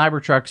candidate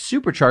Cybertruck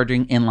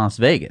supercharging in Las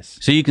Vegas.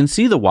 So you can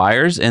see the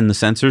wires and the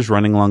sensors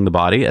running along the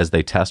body as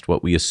they test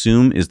what we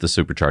assume is the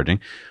supercharging.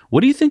 What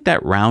do you think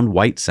that round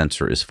white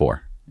sensor is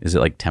for? Is it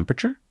like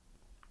temperature?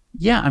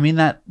 Yeah, I mean,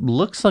 that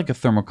looks like a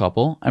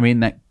thermocouple. I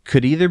mean, that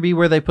could either be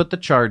where they put the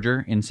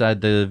charger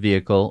inside the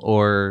vehicle,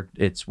 or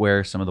it's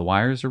where some of the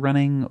wires are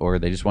running, or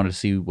they just wanted to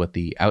see what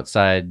the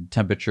outside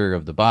temperature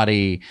of the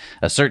body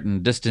a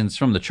certain distance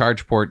from the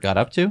charge port got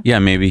up to. Yeah,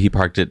 maybe he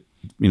parked it,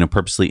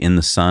 purposely in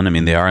the sun. I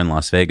mean, they are in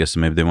Las Vegas, so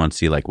maybe they want to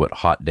see like what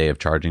hot day of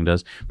charging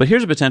does. But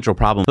here's a potential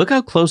problem. Look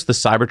how close the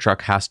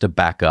Cybertruck has to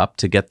back up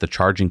to get the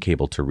charging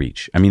cable to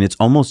reach. I mean, it's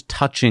almost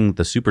touching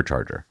the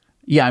supercharger.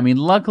 Yeah, I mean,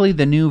 luckily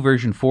the new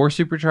version 4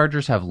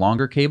 superchargers have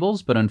longer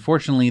cables, but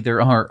unfortunately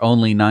there are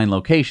only 9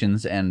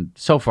 locations, and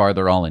so far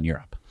they're all in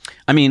Europe.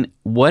 I mean,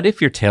 what if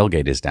your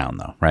tailgate is down,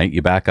 though, right?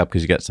 You back up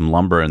because you got some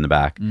lumber in the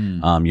back. You're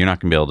not going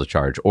to be able to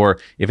charge. Or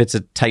if it's a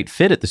tight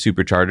fit at the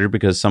supercharger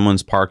because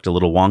someone's parked a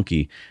little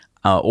wonky.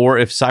 Or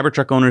if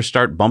Cybertruck owners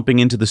start bumping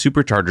into the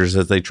superchargers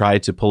as they try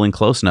to pull in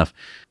close enough.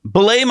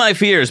 Belay my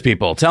fears,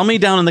 people. Tell me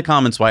down in the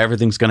comments why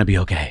everything's going to be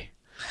okay.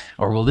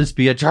 Or will this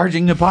be a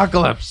charging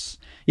apocalypse?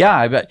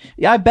 Yeah,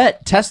 I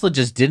bet Tesla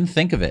just didn't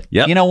think of it.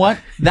 Yep. You know what?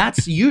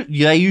 That's you.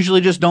 They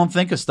usually just don't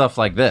think of stuff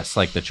like this,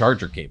 like the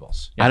charger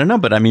cables. Yeah. I don't know,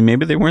 but I mean,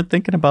 maybe they weren't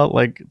thinking about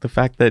like the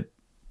fact that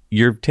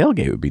your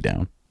tailgate would be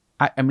down.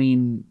 I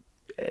mean,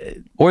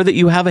 or that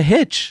you have a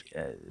hitch.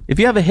 If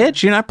you have a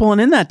hitch, you're not pulling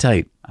in that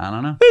tight. I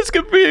don't know. This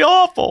could be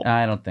awful.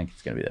 I don't think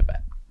it's gonna be that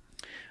bad.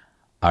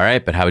 All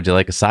right, but how would you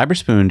like a cyber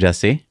spoon,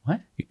 Jesse?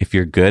 What? If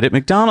you're good at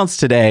McDonald's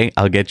today,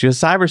 I'll get you a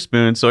cyber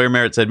spoon. Sawyer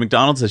Merritt said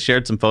McDonald's has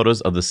shared some photos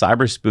of the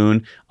cyber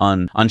spoon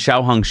on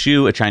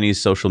Xiaohongshu, a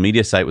Chinese social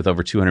media site with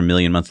over 200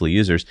 million monthly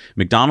users.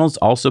 McDonald's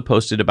also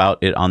posted about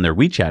it on their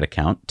WeChat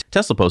account.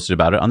 Tesla posted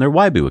about it on their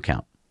Weibo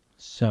account.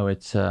 So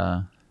it's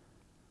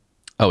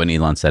Oh, and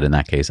Elon said in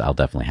that case, I'll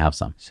definitely have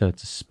some. So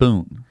it's a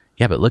spoon.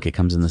 Yeah, but look, it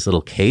comes in this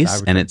little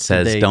case and it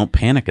says, don't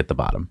panic at the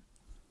bottom.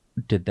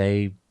 Did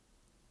they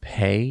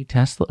pay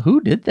Tesla? Who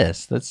did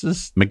this? That's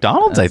just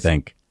McDonald's, I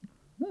think.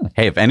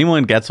 Hey, if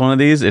anyone gets one of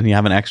these and you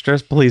have an extra,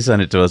 please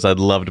send it to us. I'd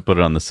love to put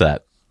it on the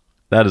set.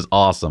 That is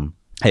awesome.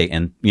 Hey,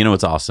 and you know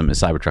what's awesome is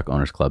Cybertruck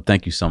Owners Club.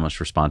 Thank you so much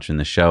for sponsoring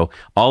the show.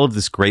 All of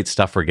this great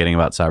stuff we're getting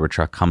about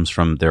Cybertruck comes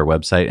from their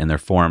website, and their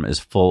forum is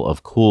full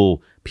of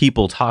cool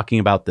people talking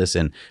about this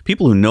and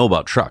people who know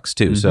about trucks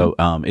too. So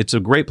it's a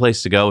great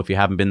place to go. If you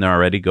haven't been there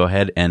already, go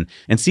ahead and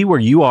see where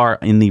you are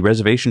in the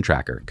reservation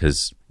tracker,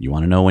 because you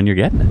want to know when you're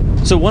getting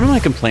it. So one of my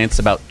complaints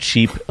about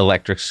cheap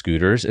electric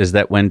scooters is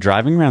that when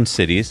driving around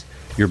cities,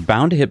 you're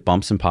bound to hit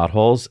bumps and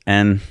potholes,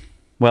 and,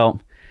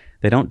 well,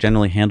 they don't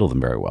generally handle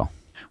them very well.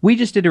 We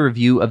just did a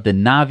review of the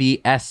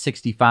Navi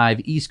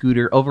S65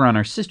 e-scooter over on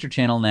our sister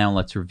channel, Now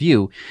Let's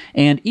Review.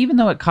 And even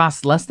though it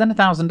costs less than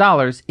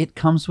 $1,000, it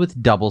comes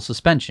with double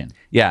suspension.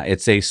 Yeah,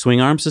 it's a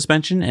swing arm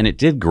suspension, and it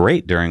did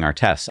great during our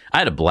tests. I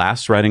had a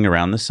blast riding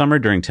around this summer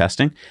during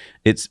testing.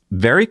 It's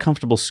very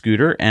comfortable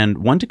scooter and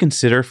one to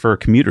consider for a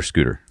commuter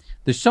scooter.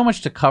 There's so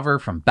much to cover,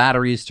 from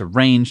batteries to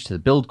range to the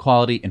build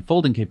quality and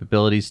folding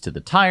capabilities to the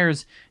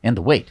tires and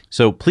the weight.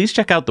 So please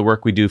check out the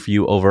work we do for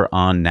you over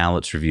on Now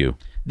Let's Review.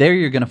 There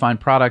you're going to find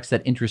products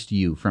that interest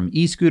you, from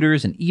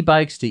e-scooters and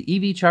e-bikes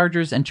to EV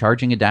chargers and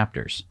charging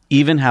adapters.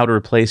 Even how to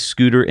replace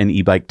scooter and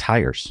e-bike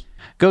tires.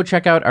 Go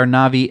check out our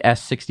Navi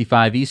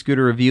S65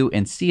 e-scooter review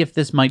and see if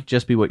this might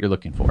just be what you're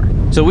looking for.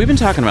 So we've been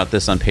talking about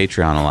this on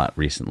Patreon a lot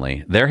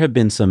recently. There have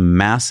been some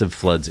massive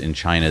floods in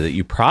China that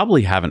you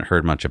probably haven't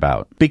heard much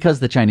about. Because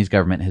the Chinese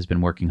government has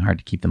been working hard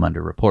to keep them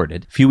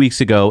underreported. A few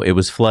weeks ago, it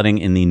was flooding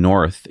in the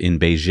north in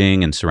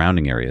Beijing and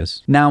surrounding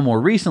areas. Now,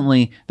 more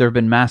recently, there have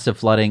been massive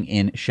flooding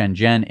in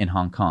Shenzhen in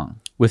Hong Kong.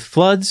 With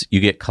floods, you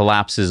get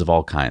collapses of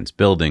all kinds,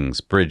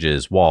 buildings,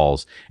 bridges,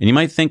 walls, and you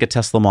might think a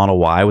Tesla Model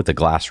Y with a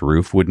glass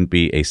roof wouldn't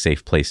be a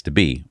safe place to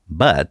be.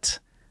 But,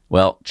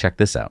 well, check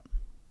this out.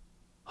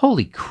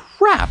 Holy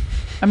crap!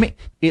 I mean,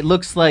 it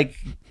looks like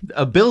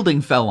a building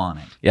fell on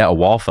it. Yeah, a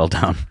wall fell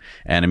down.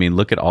 And I mean,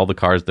 look at all the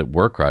cars that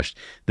were crushed.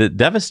 The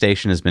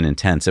devastation has been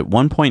intense. At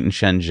one point in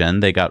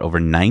Shenzhen, they got over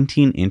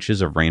 19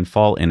 inches of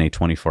rainfall in a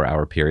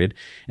 24-hour period.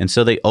 And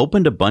so they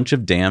opened a bunch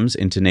of dams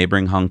into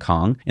neighboring Hong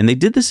Kong. And they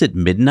did this at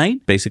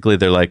midnight. Basically,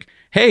 they're like,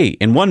 hey,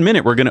 in 1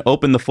 minute, we're going to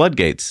open the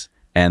floodgates.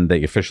 And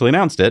they officially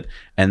announced it.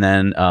 And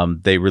then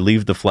they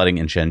relieved the flooding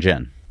in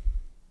Shenzhen.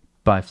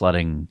 by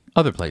flooding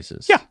other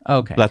places. Yeah.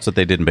 Okay. That's what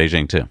they did in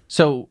Beijing, too.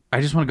 So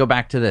I just want to go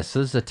back to this. So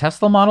this is a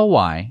Tesla Model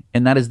Y,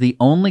 and that is the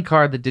only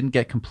car that didn't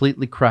get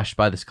completely crushed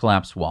by this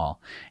collapsed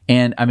wall.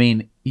 And I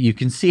mean, you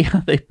can see how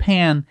they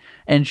pan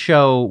and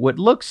show what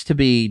looks to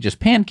be just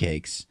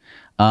pancakes,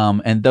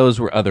 and those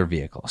were other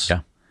vehicles.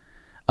 Yeah.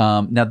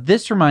 Now,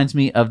 this reminds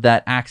me of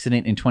that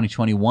accident in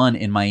 2021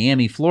 in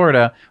Miami,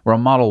 Florida, where a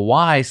Model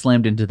Y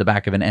slammed into the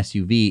back of an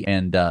SUV,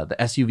 and the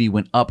SUV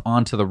went up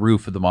onto the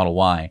roof of the Model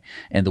Y,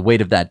 and the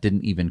weight of that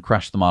didn't even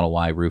crush the Model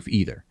Y roof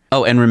either.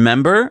 Oh, and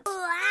remember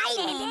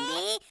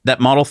that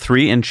Model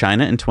 3 in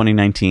China in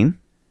 2019?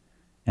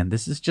 And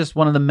this is just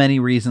one of the many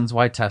reasons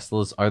why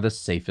Teslas are the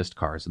safest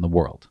cars in the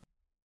world.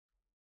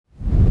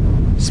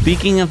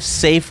 Speaking of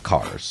safe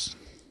cars,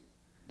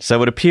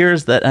 so it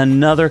appears that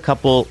another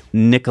couple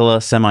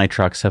Nikola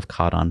semi-trucks have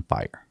caught on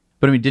fire.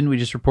 But I mean, didn't we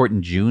just report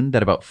in June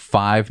that about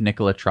 5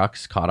 Nikola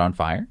trucks caught on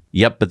fire?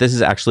 Yep, but this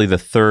is actually the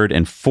third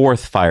and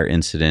fourth fire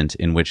incident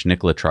in which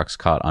Nikola trucks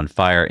caught on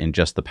fire in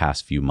just the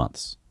past few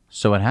months.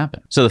 So what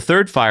happened? So the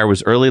third fire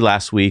was early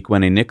last week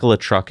when a Nikola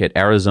truck at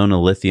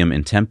Arizona Lithium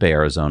in Tempe,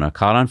 Arizona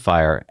caught on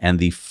fire, and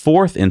the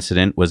fourth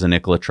incident was a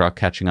Nikola truck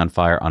catching on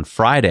fire on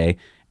Friday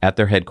at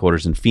their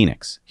headquarters in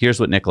Phoenix. Here's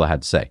what Nikola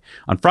had to say.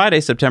 On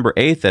Friday, September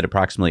 8th at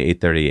approximately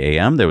 8:30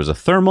 a.m., there was a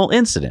thermal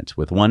incident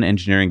with one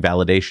engineering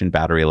validation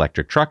battery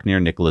electric truck near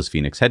Nikola's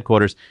Phoenix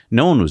headquarters.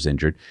 No one was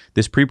injured.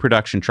 This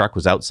pre-production truck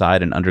was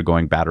outside and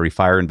undergoing battery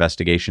fire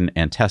investigation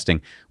and testing.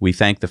 We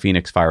thank the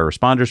Phoenix fire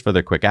responders for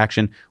their quick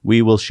action.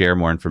 We will share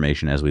more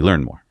information as we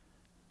learn more.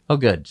 Oh,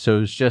 good. So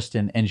it was just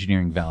an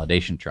engineering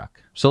validation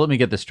truck. So let me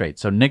get this straight.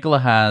 So Nikola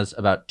has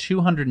about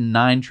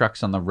 209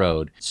 trucks on the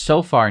road.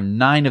 So far,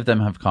 9 of them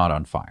have caught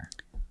on fire.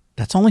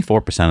 That's only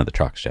 4% of the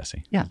trucks,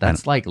 Jesse. Yeah,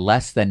 that's like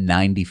less than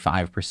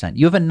 95%.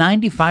 You have a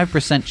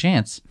 95%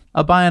 chance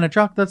of buying a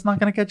truck that's not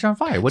going to catch on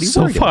fire. What are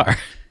you worried about?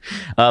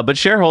 But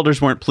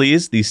shareholders weren't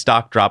pleased. The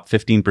stock dropped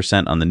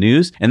 15% on the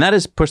news, and that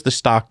has pushed the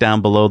stock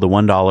down below the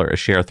 $1 a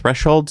share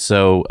threshold.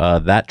 So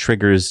that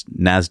triggers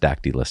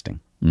NASDAQ delisting.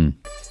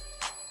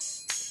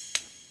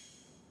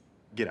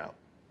 Get out.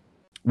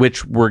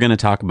 Which we're going to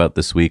talk about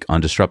this week on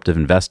disruptive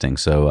investing.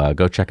 So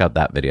go check out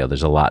that video.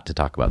 There's a lot to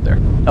talk about there.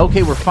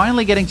 Okay, we're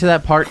finally getting to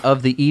that part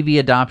of the EV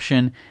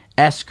adoption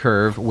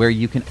S-curve where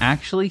you can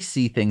actually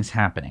see things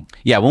happening.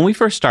 Yeah, when we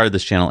first started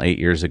this channel 8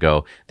 years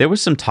ago, there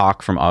was some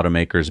talk from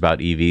automakers about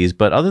EVs,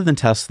 but other than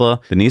Tesla,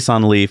 the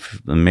Nissan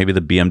Leaf, maybe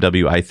the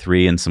BMW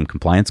i3, and some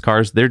compliance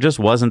cars, there just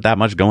wasn't that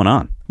much going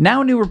on.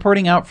 Now, new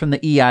reporting out from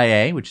the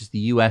EIA, which is the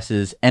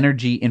U.S.'s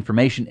Energy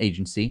Information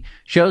Agency,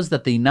 shows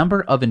that the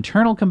number of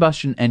internal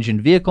combustion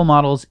engine vehicle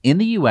models in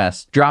the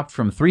U.S. dropped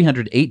from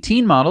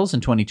 318 models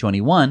in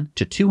 2021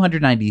 to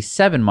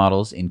 297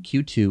 models in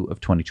Q2 of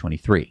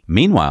 2023.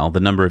 Meanwhile, the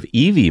number of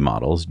EV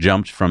models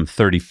jumped from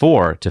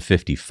 34 to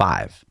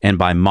 55. And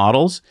by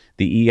models,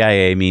 the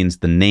EIA means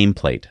the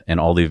nameplate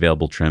and all the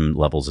available trim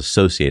levels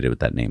associated with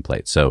that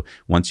nameplate. So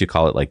once you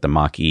call it like the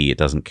Mach-E, it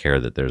doesn't care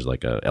that there's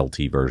like a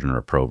LT version or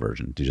a Pro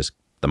version.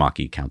 The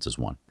Mach-E counts as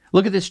one.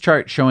 Look at this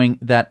chart showing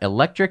that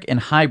electric and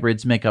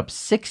hybrids make up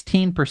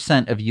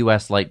 16% of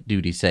U.S.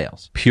 light-duty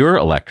sales. Pure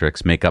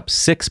electrics make up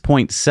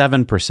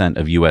 6.7%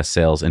 of U.S.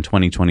 sales in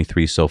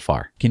 2023 so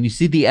far. Can you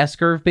see the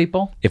S-curve,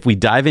 people? If we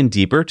dive in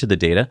deeper to the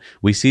data,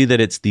 we see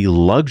that it's the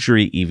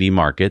luxury EV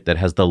market that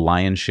has the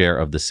lion's share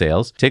of the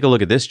sales. Take a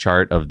look at this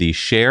chart of the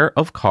share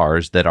of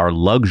cars that are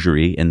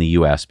luxury in the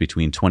U.S.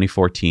 between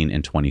 2014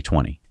 and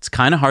 2020. It's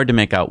kind of hard to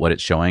make out what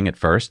it's showing at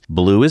first.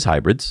 Blue is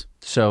hybrids.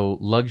 So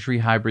luxury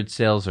hybrid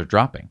sales are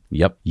dropping.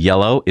 Yep.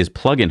 Yellow is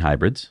plug-in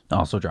hybrids.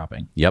 Also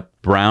dropping. Yep.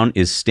 Brown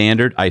is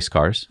standard ICE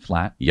cars.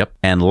 Flat. Yep.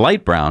 And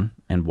light brown,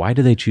 and why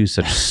do they choose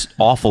such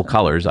awful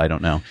colors? I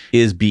don't know.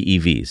 Is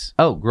BEVs.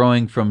 Oh,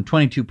 growing from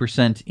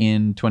 22%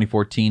 in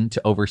 2014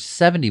 to over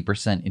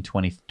 70% in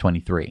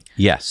 2023.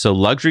 Yes. So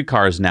luxury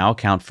cars now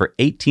account for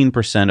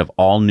 18% of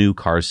all new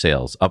car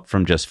sales, up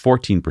from just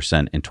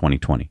 14% in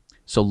 2020.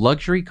 So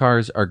luxury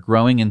cars are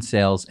growing in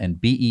sales and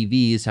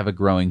BEVs have a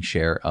growing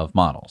share of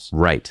models.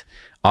 Right.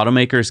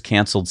 Automakers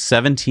canceled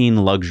 17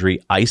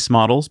 luxury ICE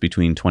models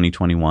between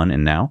 2021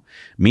 and now.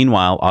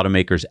 Meanwhile,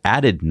 automakers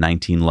added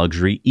 19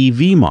 luxury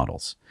EV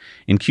models.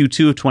 In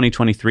Q2 of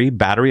 2023,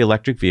 battery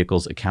electric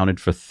vehicles accounted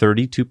for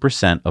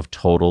 32% of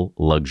total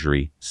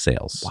luxury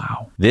sales.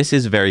 Wow. This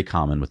is very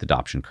common with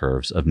adoption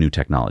curves of new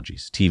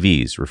technologies,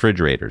 TVs,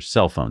 refrigerators,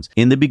 cell phones.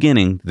 In the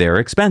beginning, they're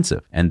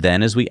expensive. And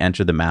then as we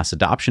enter the mass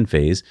adoption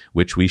phase,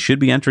 which we should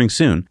be entering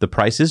soon, the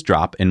prices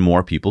drop and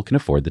more people can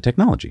afford the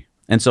technology.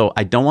 And so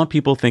I don't want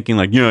people thinking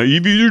like, yeah,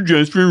 EVs are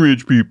just for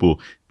rich people.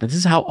 This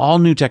is how all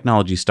new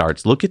technology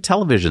starts. Look at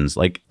televisions.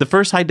 Like the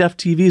first high-def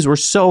TVs were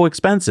so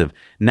expensive.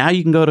 Now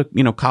you can go to,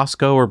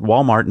 Costco or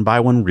Walmart and buy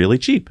one really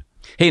cheap.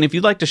 Hey, and if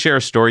you'd like to share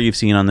a story you've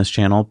seen on this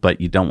channel,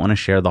 but you don't want to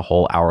share the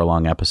whole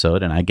hour-long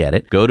episode, and I get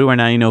it, go to our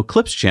Now You Know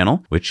Clips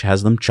channel, which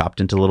has them chopped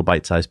into little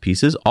bite-sized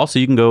pieces. Also,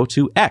 you can go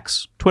to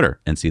X, Twitter,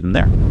 and see them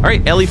there. All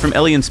right, Ellie from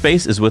Ellie in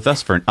Space is with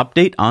us for an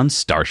update on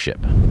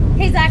Starship.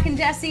 Hey, Zach and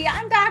Jesse,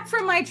 I'm back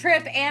from my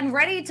trip and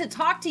ready to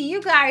talk to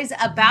you guys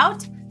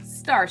about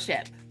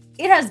Starship.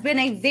 It has been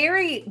a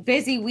very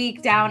busy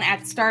week down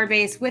at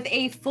Starbase with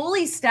a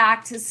fully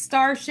stacked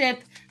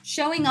Starship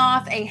showing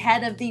off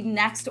ahead of the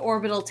next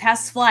orbital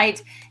test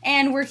flight.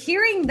 And we're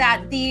hearing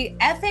that the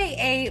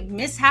FAA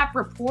mishap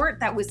report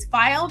that was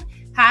filed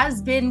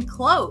has been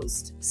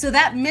closed. So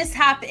that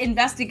mishap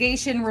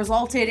investigation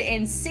resulted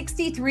in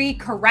 63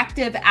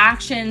 corrective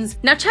actions.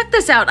 Now check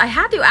this out. I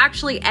had to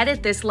actually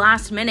edit this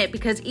last minute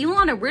because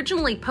Elon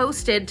originally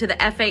posted to the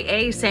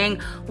FAA saying,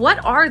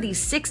 what are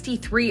these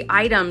 63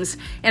 items?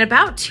 And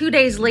about 2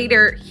 days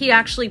later, he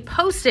actually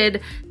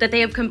posted that they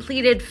have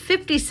completed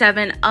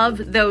 57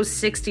 of those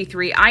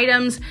 63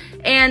 items.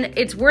 And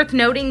it's worth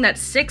noting that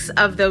 6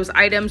 of those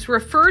items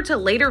refer to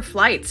later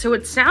flights. So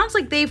it sounds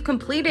like they've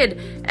completed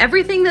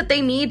everything that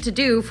they need to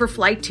do for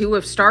Flight 2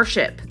 of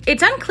Starship.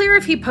 It's unclear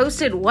if he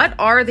posted what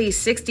are these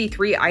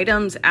 63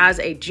 items as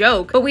a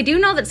joke, but we do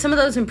know that some of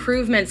those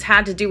improvements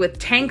had to do with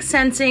tank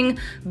sensing,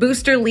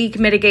 booster leak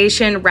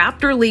mitigation,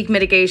 Raptor leak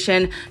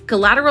mitigation,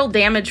 collateral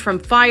damage from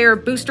fire,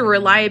 booster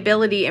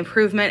reliability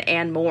improvement,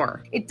 and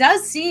more. It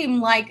does seem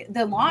like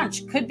the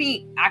launch could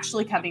be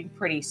actually coming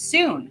pretty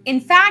soon. In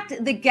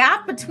fact, the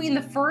gap between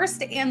the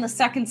first and the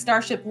second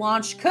Starship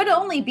launch could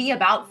only be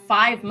about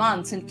 5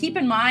 months. And keep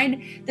in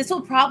mind, this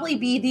will probably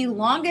be the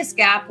longest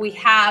gap we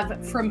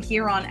have from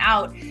here on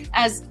out,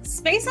 as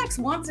SpaceX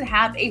wants to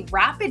have a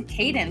rapid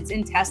cadence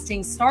in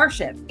testing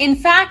Starship. In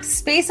fact,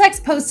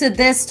 SpaceX posted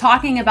this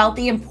talking about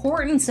the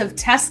importance of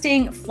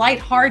testing flight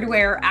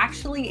hardware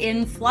actually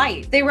in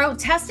flight. They wrote,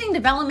 testing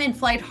development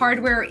flight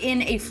hardware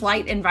in a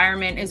flight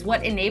environment is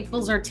what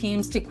enables our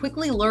teams to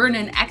quickly learn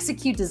and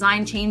execute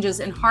design changes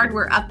and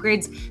hardware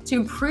upgrades to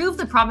improve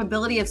the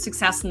probability of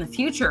success in the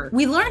future.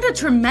 We learned a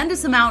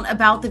tremendous amount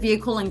about the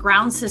vehicle and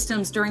ground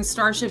systems during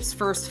Starship's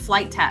first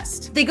flight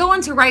test. They go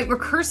on to write,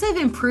 recursive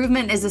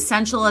improvement is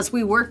essential as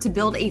we work to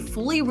build a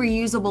fully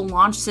reusable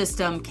launch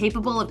system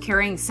capable of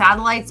carrying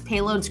satellites,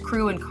 payloads,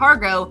 crew, and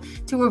cargo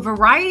to a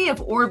variety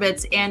of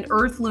orbits and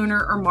Earth,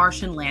 lunar, or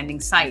Martian landing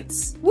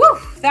sites. Woo,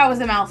 that was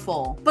a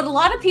mouthful. But a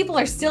lot of people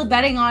are still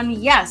betting on,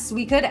 yes,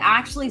 we could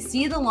actually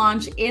see the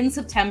launch in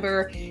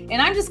September,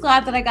 and I'm just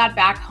glad that I got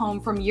back home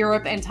from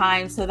Europe in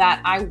time so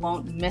that I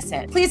won't miss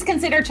it. Please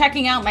consider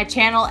checking out my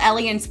channel,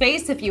 Ellie in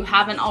Space, if you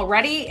haven't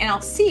already, and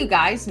I'll see you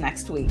guys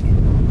next week.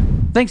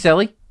 Thanks,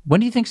 Ellie. When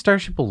do you think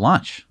Starship will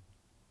launch?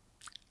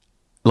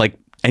 Like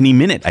any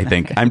minute, I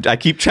think. I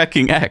keep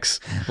checking X.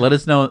 Let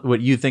us know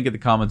what you think in the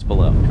comments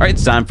below. All right,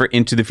 it's time for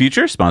Into the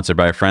Future, sponsored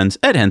by our friends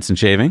at Henson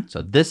Shaving.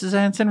 So this is a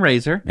Henson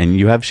razor. And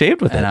you have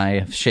shaved with it. And I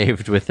have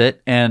shaved with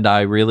it, and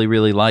I really,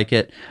 really like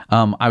it.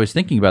 I was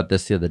thinking about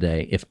this the other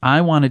day. If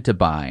I wanted to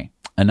buy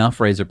enough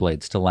razor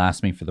blades to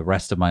last me for the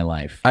rest of my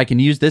life, I can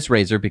use this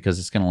razor because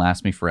it's going to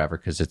last me forever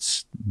because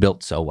it's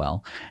built so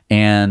well.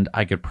 And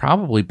I could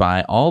probably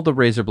buy all the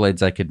razor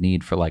blades I could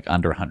need for like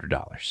under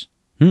 $100.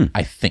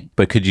 I think.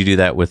 But could you do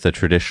that with a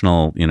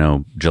traditional,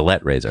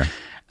 Gillette razor?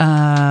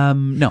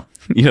 No.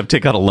 You have to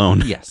take out a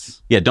loan.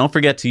 Yes. Yeah, don't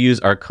forget to use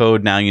our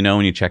code now you know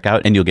when you check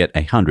out, and you'll get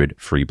 100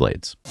 free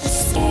blades.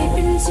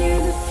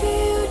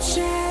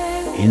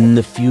 In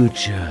the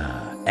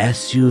future,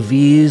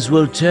 SUVs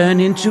will turn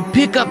into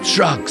pickup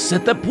trucks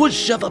at the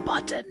push of a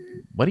button.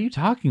 What are you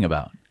talking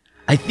about?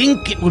 I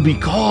think it will be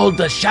called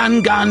the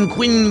Shangan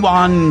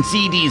Quinwan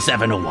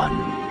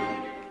CD701.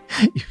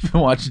 You've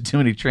been watching too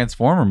many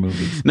Transformer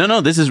movies. No,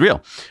 this is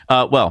real.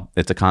 Well,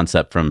 it's a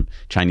concept from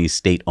Chinese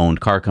state-owned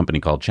car company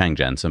called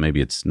Changjian, so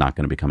maybe it's not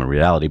going to become a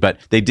reality. But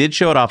they did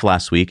show it off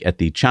last week at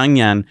the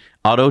Chang'an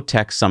Auto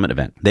Tech Summit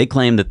event. They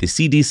claim that the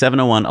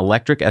CD701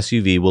 electric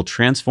SUV will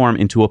transform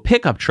into a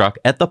pickup truck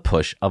at the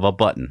push of a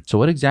button. So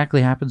what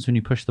exactly happens when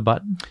you push the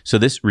button? So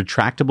this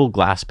retractable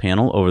glass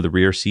panel over the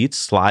rear seats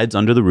slides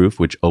under the roof,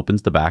 which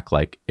opens the back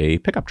like a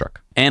pickup truck.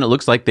 And it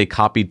looks like they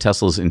copied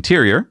Tesla's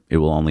interior. It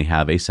will only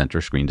have a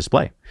center screen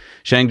display.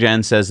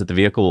 Shangjian says that the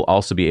vehicle will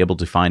also be able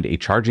to find a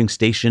charging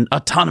station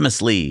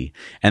autonomously,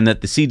 and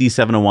that the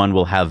CD701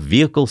 will have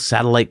vehicle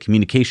satellite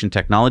communication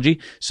technology,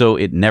 so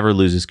it never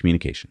loses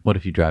communication. What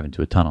if you drive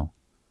into a tunnel?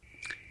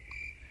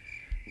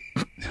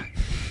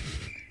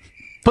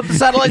 Put the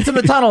satellites in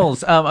the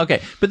tunnels.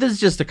 Okay, but this is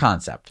just a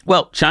concept.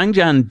 Well,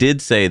 Changjian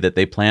did say that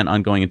they plan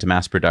on going into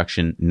mass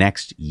production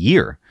next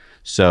year.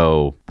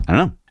 So, I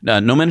don't know.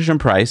 No mention of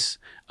price.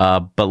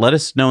 But let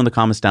us know in the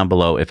comments down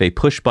below if a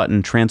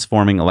push-button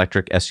transforming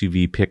electric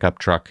SUV pickup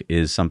truck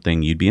is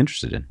something you'd be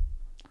interested in.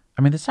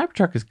 I mean, the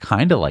Cybertruck is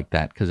kind of like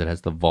that because it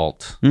has the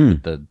vault,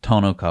 the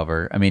tonneau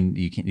cover. I mean,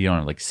 you don't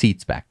have like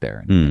seats back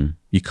there.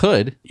 You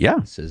could. Yeah.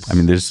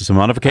 There's some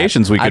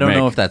modifications we could make. I don't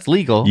know if that's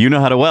legal. You know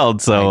how to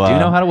weld, so I do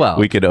know how to weld.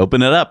 We could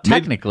open it up.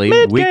 Technically,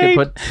 we could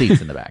put seats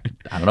in the back.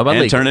 I don't know about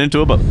and legal. Turn it into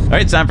a boat. All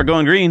right, it's time for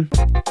Going Green.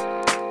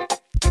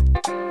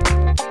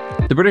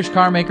 The British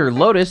car maker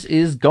Lotus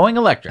is going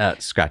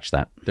electric. Scratch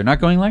that. They're not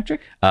going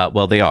electric?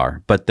 Well, they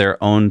are, but they're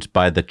owned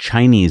by the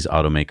Chinese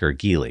automaker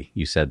Geely.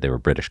 You said they were a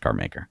British car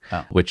maker,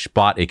 which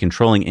bought a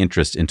controlling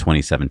interest in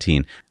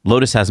 2017.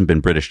 Lotus hasn't been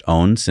British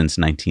owned since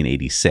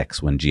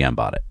 1986 when GM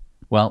bought it.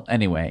 Well,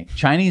 anyway,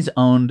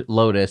 Chinese-owned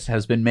Lotus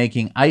has been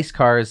making ICE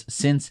cars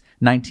since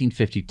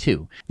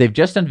 1952. They've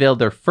just unveiled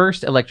their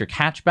first electric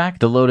hatchback,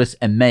 the Lotus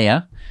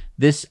Emea.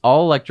 This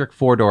all-electric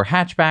four-door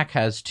hatchback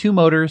has two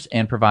motors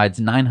and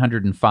provides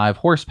 905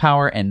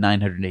 horsepower and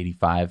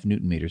 985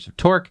 newton-meters of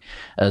torque,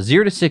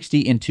 0 to 60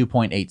 in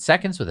 2.8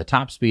 seconds with a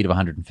top speed of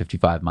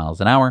 155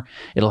 miles an hour.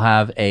 It'll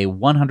have a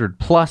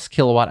 100-plus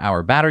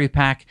kilowatt-hour battery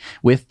pack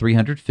with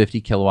 350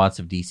 kilowatts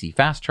of DC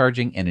fast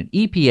charging and an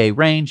EPA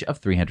range of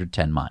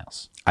 310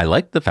 miles. I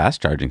like the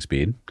fast charging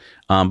speed,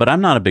 but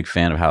I'm not a big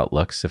fan of how it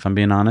looks, if I'm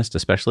being honest,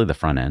 especially the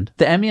front end.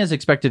 The Emea is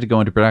expected to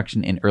go into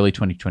production in early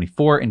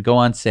 2024 and go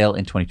on sale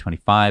in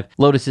 2025.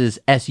 Lotus's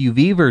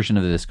SUV version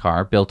of this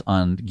car, built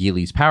on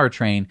Geely's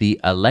powertrain, the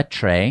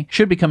Electre,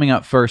 should be coming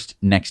out first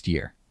next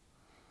year.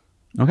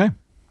 Okay.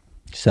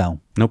 So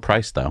no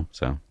price, though.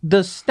 So the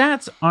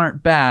stats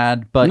aren't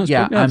bad, but No,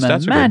 I'm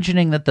stats are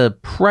imagining that the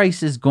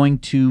price is going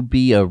to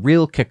be a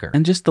real kicker.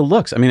 And just the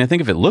looks. I mean, I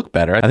think if it looked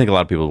better, I think a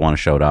lot of people would want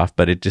to show it off,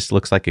 but it just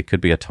looks like it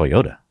could be a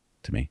Toyota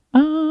to me.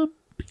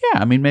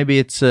 Yeah, I mean, maybe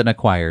it's an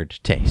acquired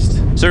taste.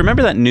 So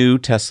remember that new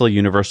Tesla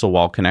universal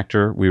wall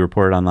connector we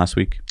reported on last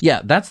week?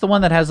 Yeah, that's the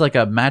one that has like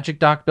a magic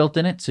dock built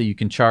in it, so you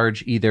can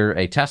charge either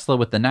a Tesla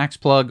with the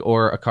NACS plug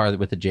or a car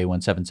with the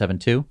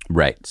J1772.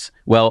 Right.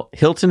 Well,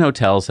 Hilton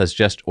Hotels has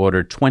just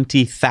ordered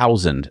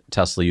 20,000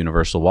 Tesla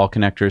universal wall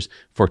connectors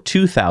for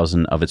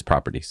 2,000 of its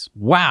properties.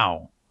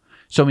 Wow.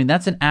 So, I mean,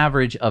 that's an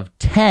average of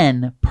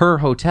 10 per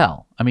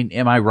hotel. I mean,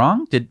 am I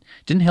wrong?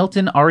 Didn't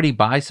Hilton already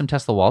buy some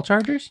Tesla wall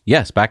chargers?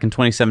 Yes, back in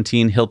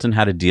 2017, Hilton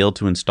had a deal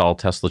to install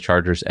Tesla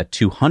chargers at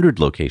 200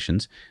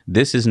 locations.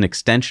 This is an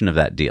extension of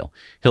that deal.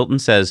 Hilton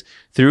says,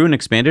 through an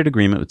expanded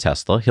agreement with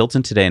Tesla,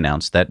 Hilton today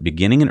announced that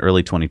beginning in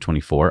early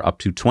 2024, up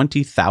to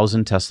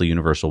 20,000 Tesla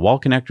universal wall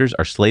connectors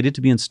are slated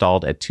to be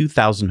installed at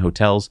 2,000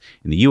 hotels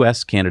in the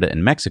US, Canada,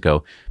 and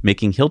Mexico,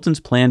 making Hilton's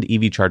planned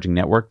EV charging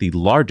network the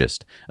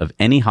largest of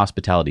any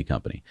hospitality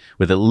company.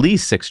 With at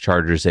least 6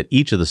 chargers at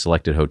each of the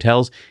selected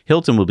hotels,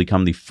 Hilton will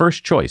become the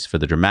first choice for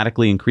the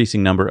dramatically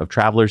increasing number of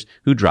travelers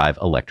who drive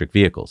electric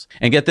vehicles.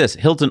 And get this,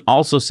 Hilton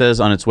also says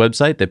on its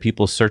website that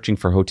people searching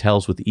for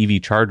hotels with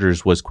EV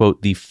chargers was,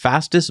 quote, the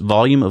fastest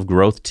volume of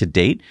growth to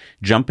date,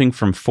 jumping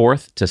from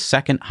 4th to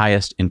 2nd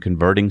highest in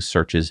converting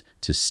searches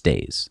to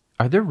stays.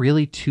 Are there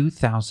really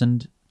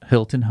 2,000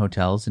 Hilton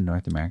hotels in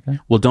North America?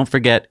 Well, don't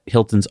forget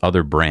Hilton's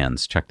other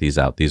brands. Check these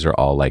out. These are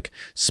all like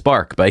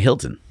Spark by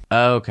Hilton.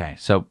 Okay.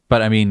 So,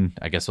 but I mean,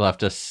 I guess we'll have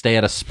to stay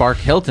at a Spark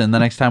Hilton the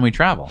next time we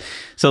travel.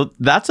 So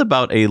that's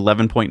about a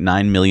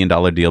 $11.9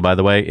 million deal, by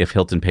the way, if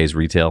Hilton pays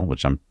retail,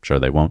 which I'm sure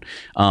they won't.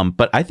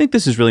 But I think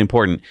this is really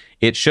important.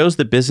 It shows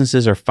that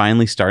businesses are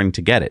finally starting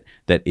to get it,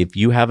 that if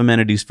you have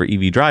amenities for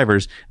EV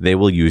drivers, they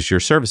will use your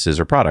services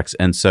or products.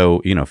 And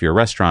so, you know, if you're a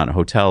restaurant, a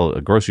hotel,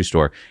 a grocery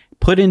store,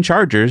 put in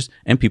chargers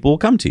and people will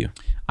come to you.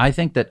 I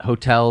think that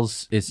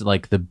hotels is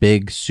like the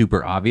big,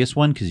 super obvious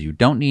one because you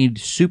don't need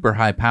super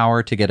high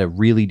power to get a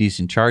really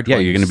decent charge. Yeah,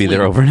 you're going to be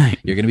there overnight.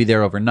 You're going to be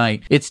there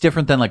overnight. It's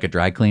different than like a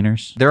dry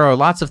cleaners. There are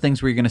lots of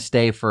things where you're going to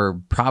stay for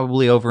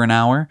probably over an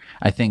hour.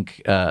 I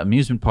think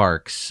amusement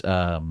parks,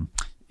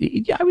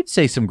 yeah, I would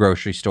say some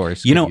grocery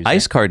stores. You know,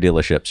 ICE car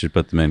dealerships should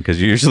put them in because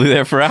you're usually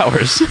there for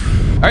hours.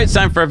 All right, it's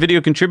time for our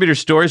video contributor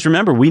stories.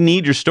 Remember, we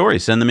need your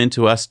stories. Send them in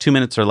to us, 2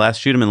 minutes or less.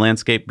 Shoot them in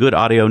landscape, good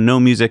audio, no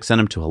music. Send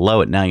them to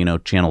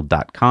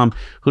hello@nowyouknowchannel.com.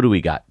 Who do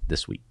we got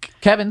this week?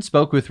 Kevin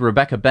spoke with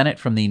Rebecca Bennett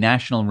from the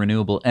National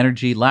Renewable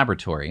Energy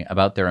Laboratory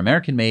about their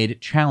American-made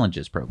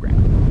Challenges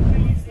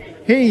program.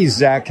 Hey,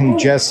 Zach and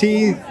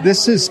Jesse.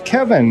 This is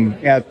Kevin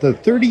at the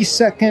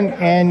 32nd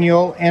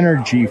Annual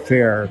Energy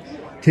Fair.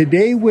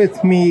 Today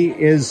with me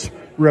is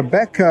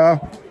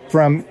Rebecca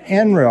from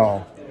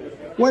NREL.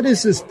 What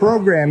is this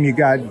program you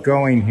got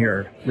going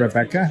here,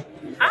 Rebecca?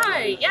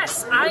 Hi,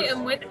 yes, I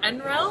am with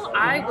NREL.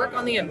 I work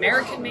on the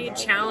American-Made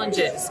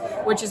Challenges,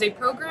 which is a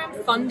program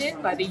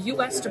funded by the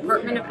U.S.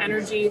 Department of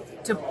Energy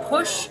to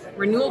push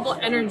renewable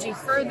energy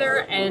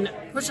further and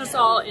push us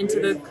all into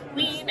the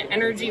clean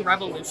energy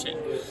revolution.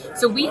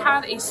 So we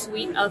have a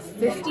suite of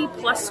 50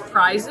 plus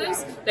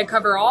prizes that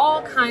cover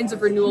all kinds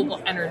of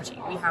renewable energy.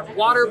 We have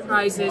water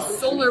prizes,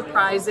 solar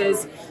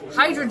prizes,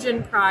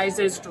 hydrogen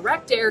prizes,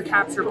 direct air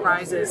capture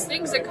prizes,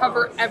 things that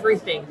cover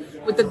everything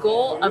with the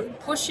goal of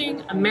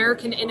pushing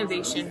American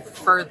innovation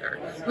further.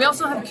 We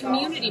also have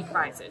community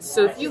prizes.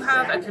 So if you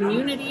have a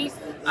community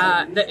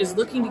that is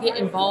looking to get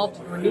involved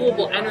in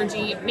renewable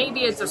energy,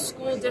 maybe it's a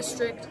school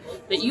district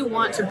that you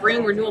want to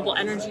bring renewable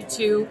energy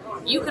to,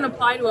 you can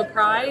apply to a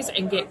prize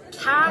and get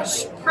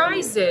cash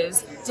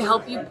prizes to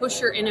help you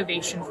push your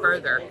innovation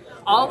further.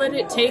 All that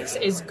it takes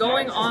is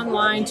going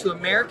online to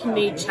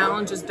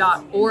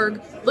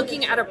AmericanMadeChallenges.org,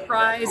 looking at a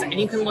prize, and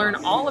you can learn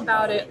all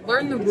about it,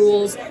 learn the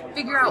rules,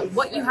 figure out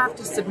what you have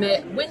to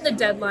submit, when the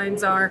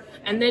deadlines are,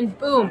 and then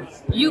boom,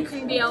 you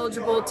can be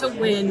eligible to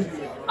win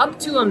up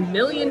to $1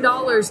 million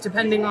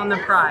depending on the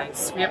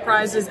prize. We have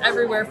prizes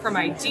everywhere from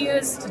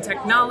ideas to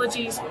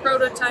technologies,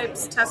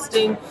 prototypes,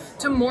 testing,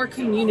 to more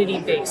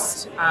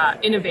community-based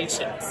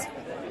innovations.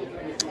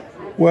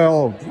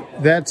 Well,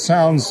 that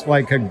sounds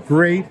like a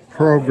great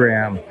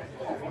program.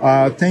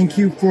 Thank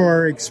you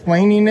for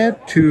explaining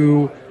it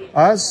to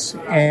us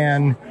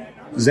and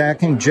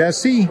Zach and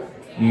Jesse.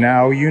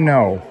 Now you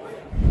know.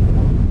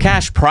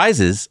 Cash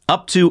prizes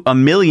up to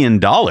 $1 million.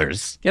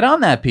 Get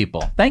on that,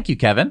 people. Thank you,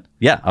 Kevin.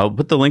 Yeah, I'll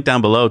put the link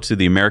down below to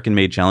the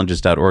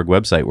AmericanMadeChallenges.org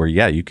website where,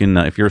 yeah, you can,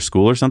 if you're a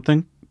school or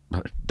something,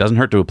 it doesn't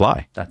hurt to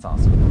apply. That's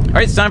awesome. All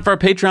right, it's time for our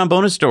Patreon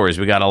bonus stories.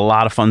 We got a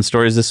lot of fun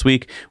stories this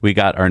week. We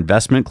got our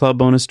investment club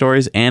bonus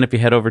stories. And if you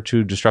head over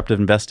to Disruptive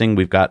Investing,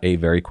 we've got a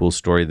very cool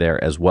story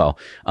there as well.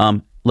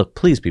 Look,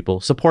 please,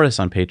 people, support us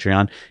on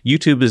Patreon.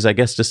 YouTube has, I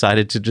guess,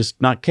 decided to just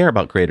not care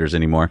about creators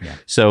anymore. Yeah.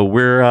 So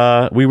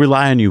we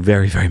rely on you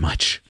very, very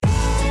much.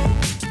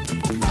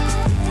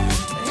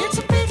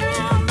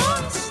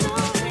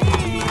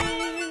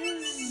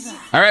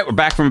 All right, we're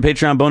back from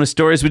Patreon bonus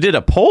stories. We did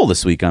a poll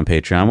this week on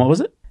Patreon. What was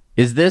it?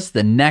 Is this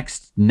the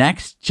next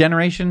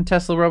generation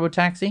Tesla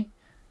robotaxi?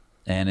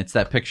 And it's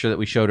that picture that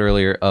we showed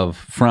earlier of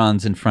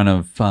Franz in front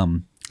of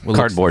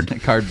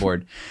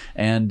cardboard.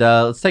 And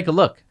let's take a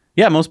look.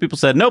 Yeah, most people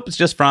said, nope, it's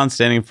just Franz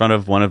standing in front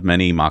of one of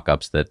many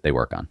mock-ups that they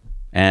work on.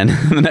 And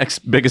the next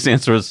biggest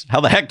answer was, how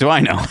the heck do I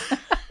know?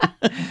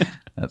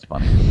 That's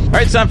funny. All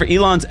right, it's time for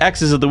Elon's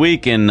X's of the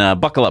week, and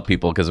buckle up,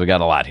 people, because we got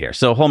a lot here.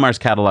 So Hallmark's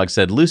catalog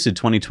said Lucid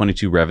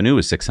 2022 revenue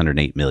was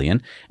 $608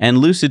 million, and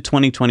Lucid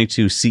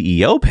 2022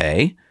 CEO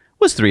pay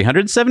was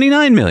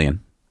 $379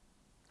 million.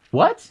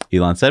 What?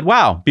 Elon said,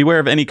 wow, beware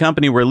of any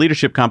company where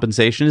leadership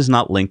compensation is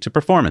not linked to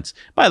performance.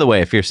 By the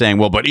way, if you're saying,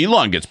 well, but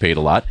Elon gets paid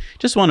a lot,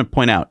 just want to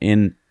point out,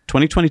 in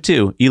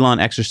 2022, Elon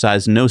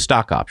exercised no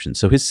stock options,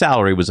 so his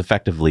salary was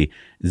effectively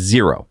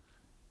zero.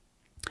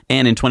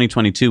 And in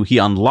 2022, he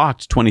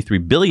unlocked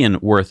 $23 billion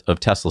worth of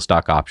Tesla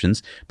stock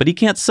options, but he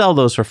can't sell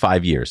those for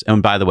 5 years.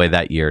 And by the way,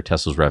 that year,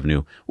 Tesla's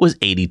revenue was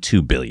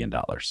 $82 billion.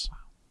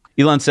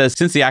 Elon says,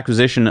 since the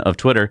acquisition of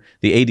Twitter,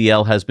 the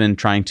ADL has been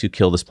trying to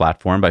kill this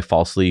platform by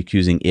falsely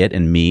accusing it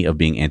and me of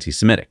being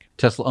anti-Semitic.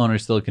 Tesla owner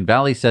Silicon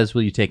Valley says,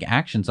 will you take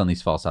actions on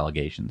these false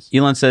allegations?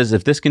 Elon says,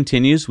 if this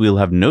continues, we'll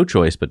have no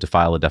choice but to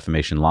file a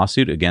defamation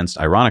lawsuit against,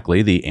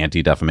 ironically, the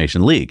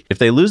Anti-Defamation League. If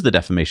they lose the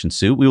defamation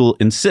suit, we will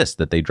insist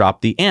that they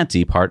drop the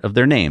anti part of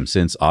their name,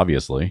 since,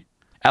 obviously...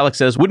 Alex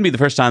says, wouldn't be the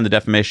first time the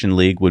Defamation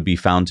League would be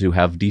found to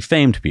have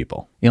defamed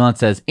people. Elon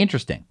says,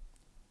 interesting.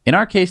 In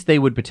our case, they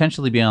would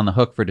potentially be on the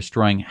hook for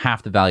destroying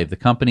half the value of the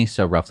company,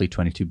 so roughly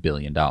 $22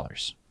 billion.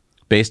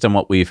 Based on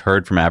what we've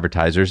heard from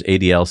advertisers,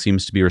 ADL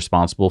seems to be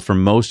responsible for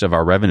most of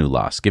our revenue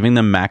loss. Giving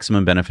them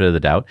maximum benefit of the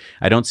doubt,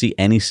 I don't see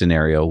any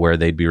scenario where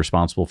they'd be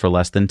responsible for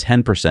less than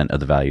 10% of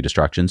the value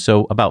destruction,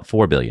 so about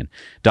 $4 billion.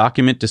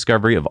 Document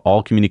discovery of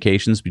all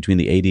communications between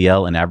the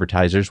ADL and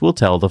advertisers will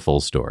tell the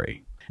full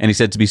story. And he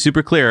said, to be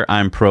super clear,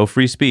 I'm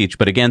pro-free speech,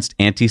 but against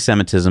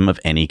anti-Semitism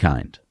of any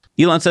kind.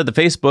 Elon said the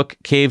Facebook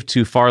caved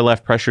to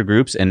far-left pressure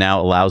groups and now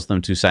allows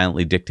them to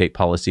silently dictate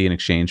policy in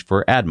exchange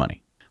for ad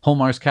money.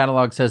 Hallmark's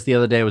catalog says the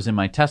other day I was in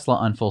my Tesla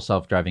on full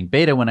self-driving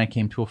beta when I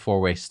came to a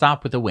four-way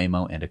stop with a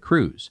Waymo and a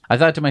Cruise. I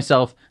thought to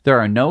myself, there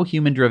are no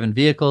human-driven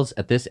vehicles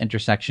at this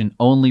intersection,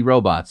 only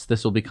robots.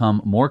 This will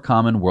become more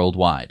common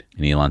worldwide.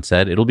 And Elon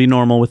said it'll be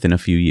normal within a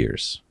few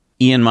years.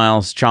 Ian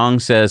Miles Chong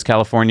says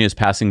California is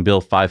passing Bill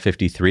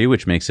 553,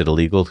 which makes it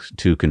illegal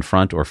to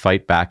confront or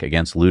fight back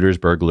against looters,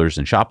 burglars,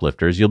 and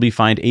shoplifters. You'll be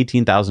fined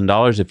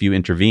 $18,000 if you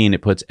intervene.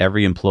 It puts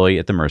every employee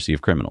at the mercy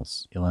of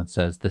criminals. Elon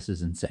says this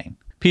is insane.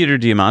 Peter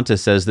Diamandis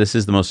says this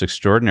is the most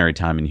extraordinary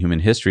time in human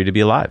history to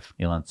be alive.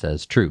 Elon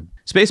says true.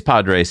 Space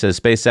Padre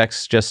says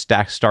SpaceX just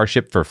stacked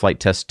Starship for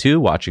Flight Test 2,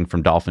 watching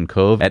from Dolphin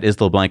Cove at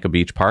Isla Blanca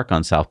Beach Park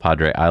on South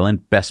Padre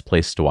Island. Best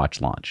place to watch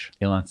launch.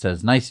 Elon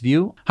says nice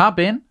view. Hop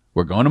in.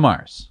 We're going to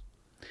Mars.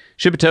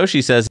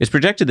 Shibatoshi says it's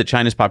projected that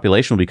China's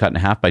population will be cut in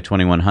half by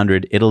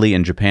 2100. Italy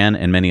and Japan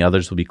and many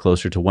others will be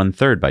closer to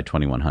 1/3 by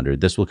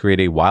 2100. This will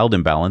create a wild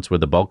imbalance where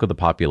the bulk of the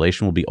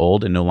population will be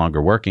old and no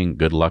longer working.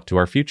 Good luck to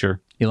our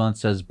future. Elon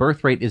says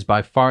birth rate is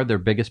by far their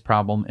biggest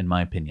problem, in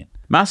my opinion.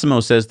 Massimo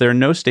says there are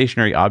no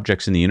stationary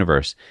objects in the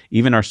universe.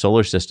 Even our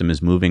solar system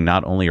is moving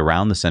not only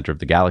around the center of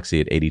the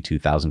galaxy at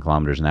 82,000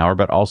 kilometers an hour,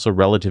 but also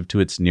relative to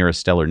its nearest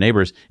stellar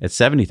neighbors at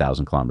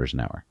 70,000 kilometers an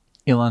hour.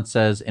 Elon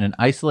says, in an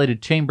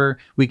isolated chamber,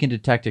 we can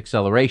detect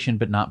acceleration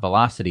but not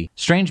velocity.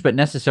 Strange but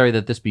necessary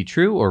that this be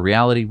true, or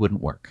reality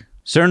wouldn't work.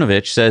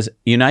 Cernovich says,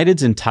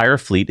 United's entire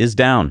fleet is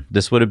down.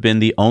 This would have been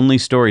the only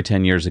story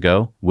 10 years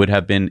ago, would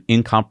have been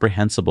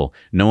incomprehensible.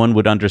 No one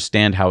would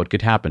understand how it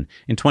could happen.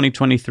 In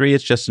 2023,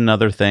 it's just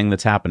another thing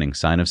that's happening.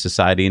 Sign of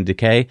society in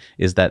decay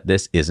is that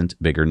this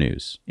isn't bigger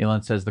news.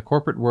 Elon says the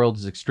corporate world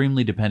is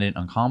extremely dependent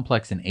on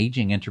complex and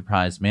aging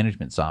enterprise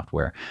management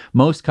software.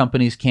 Most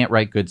companies can't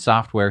write good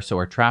software, so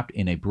are trapped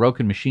in a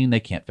broken machine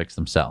they can't fix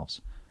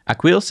themselves.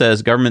 Aquil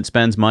says government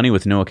spends money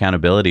with no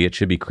accountability. It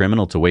should be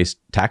criminal to waste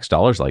tax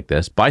dollars like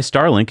this. Buy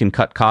Starlink and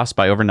cut costs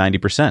by over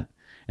 90%.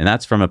 And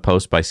that's from a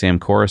post by Sam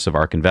Corris of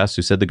ARK Invest,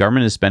 who said the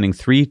government is spending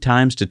 3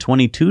 times to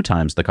 22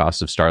 times the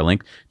cost of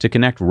Starlink to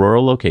connect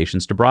rural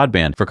locations to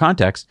broadband. For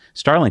context,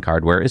 Starlink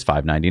hardware is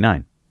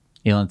 $5.99.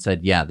 Elon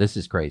said, yeah, this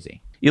is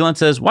crazy. Elon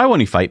says, why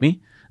won't he fight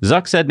me?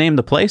 Zuck said name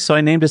the place, so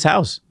I named his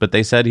house. But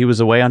they said he was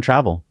away on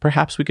travel.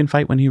 Perhaps we can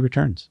fight when he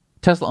returns.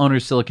 Tesla owner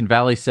Silicon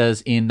Valley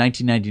says in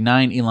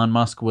 1999, Elon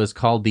Musk was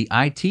called the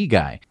IT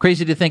guy.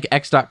 Crazy to think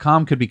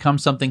X.com could become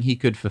something he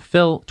could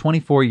fulfill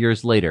 24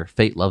 years later.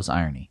 Fate loves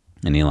irony.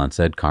 And Elon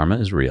said, karma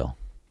is real.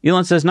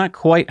 Elon says, not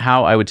quite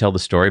how I would tell the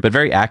story, but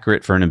very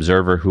accurate for an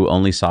observer who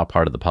only saw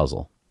part of the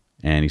puzzle.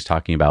 And he's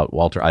talking about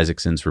Walter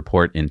Isaacson's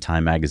report in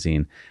Time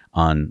magazine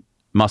on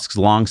Musk's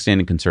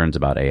long-standing concerns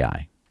about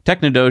AI.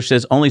 Technodoge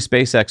says only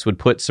SpaceX would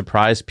put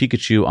surprise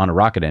Pikachu on a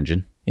rocket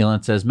engine.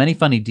 Elon says many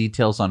funny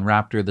details on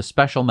Raptor. The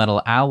special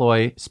metal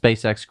alloy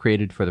SpaceX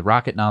created for the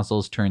rocket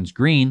nozzles turns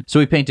green, so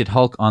we painted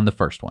Hulk on the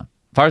first one.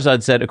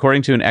 Farzad said,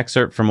 according to an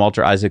excerpt from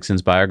Walter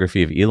Isaacson's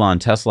biography of Elon,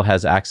 Tesla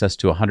has access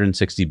to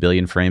 160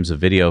 billion frames of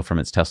video from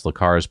its Tesla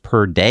cars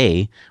per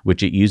day,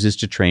 which it uses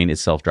to train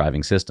its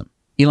self-driving system.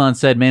 Elon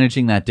said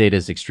managing that data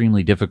is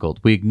extremely difficult.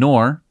 We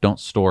ignore, don't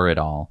store it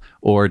all,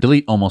 or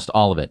delete almost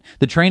all of it.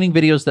 The training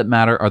videos that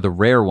matter are the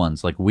rare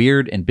ones, like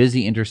weird and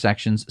busy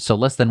intersections, so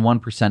less than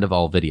 1% of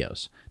all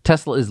videos.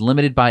 Tesla is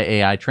limited by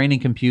AI training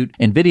compute.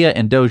 NVIDIA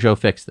and Dojo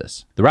fix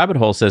this. The rabbit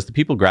hole says the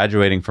people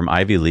graduating from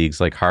Ivy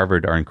Leagues like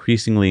Harvard are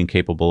increasingly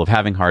incapable of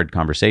having hard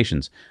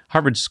conversations.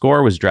 Harvard's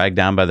score was dragged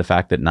down by the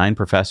fact that 9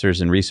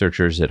 professors and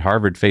researchers at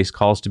Harvard face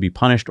calls to be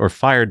punished or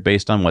fired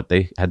based on what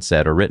they had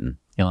said or written.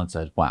 Elon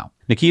said, wow.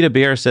 Nikita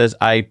Beer says,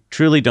 I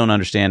truly don't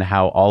understand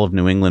how all of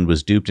New England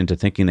was duped into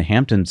thinking the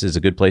Hamptons is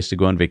a good place to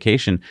go on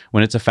vacation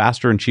when it's a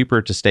faster and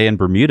cheaper to stay in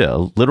Bermuda, a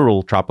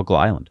literal tropical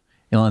island.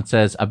 Elon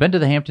says, I've been to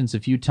the Hamptons a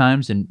few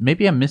times and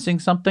maybe I'm missing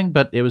something,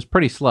 but it was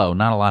pretty slow.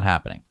 Not a lot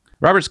happening.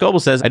 Robert Scoble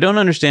says, I don't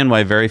understand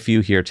why very few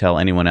here tell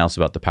anyone else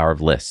about the power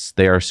of lists.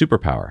 They are a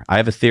superpower. I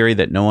have a theory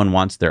that no one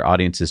wants their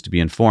audiences to be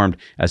informed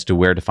as to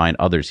where to find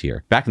others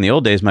here. Back in the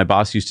old days, my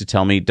boss used to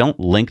tell me, don't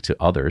link to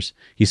others.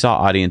 He saw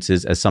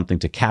audiences as something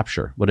to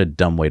capture. What a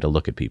dumb way to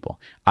look at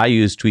people. I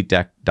use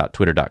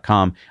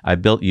tweetdeck.twitter.com. I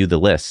built you the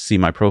lists. See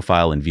my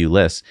profile and view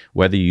lists.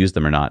 Whether you use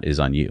them or not is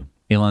on you.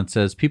 Elon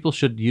says people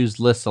should use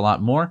lists a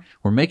lot more.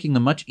 We're making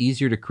them much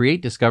easier to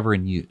create, discover,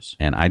 and use.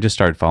 And I just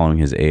started following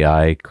his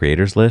AI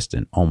creators list,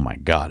 and oh my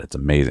God, it's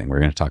amazing. We're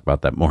going to talk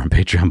about that more in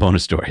Patreon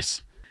bonus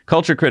stories.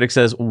 Culture Critic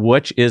says,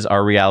 which is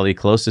our reality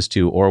closest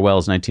to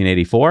Orwell's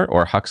 1984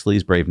 or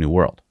Huxley's Brave New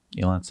World?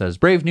 Elon says,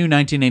 Brave New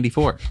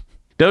 1984.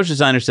 Doge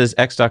Designer says,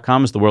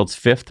 X.com is the world's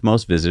 5th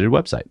most visited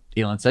website.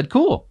 Elon said,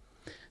 cool.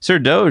 Sir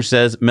Doge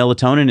says,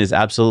 melatonin is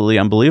absolutely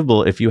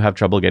unbelievable if you have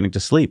trouble getting to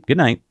sleep. Good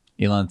night.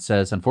 Elon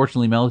says,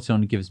 unfortunately,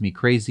 melatonin gives me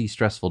crazy,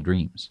 stressful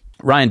dreams.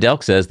 Ryan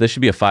Delk says this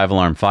should be a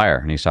 5-alarm fire.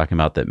 And he's talking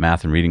about that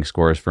math and reading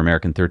scores for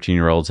American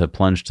 13-year-olds have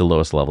plunged to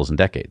lowest levels in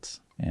decades.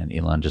 And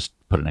Elon just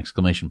put an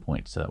exclamation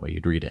point so that way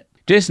you'd read it.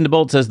 Jason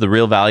DeBolt says the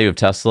real value of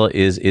Tesla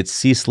is its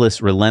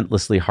ceaseless,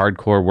 relentlessly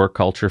hardcore work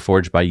culture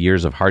forged by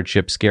years of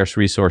hardship, scarce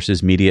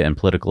resources, media and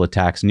political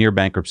attacks, near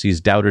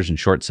bankruptcies, doubters, and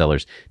short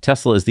sellers.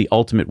 Tesla is the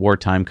ultimate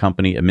wartime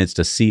company amidst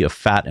a sea of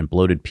fat and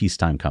bloated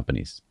peacetime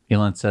companies.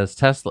 Elon says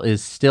Tesla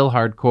is still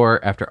hardcore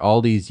after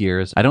all these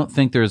years. I don't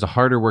think there is a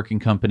harder working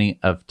company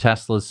of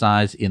Tesla's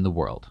size in the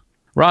world.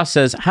 Ross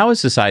says, how has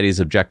society's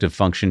objective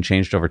function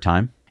changed over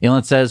time?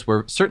 Elon says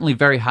we're certainly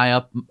very high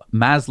up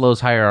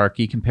Maslow's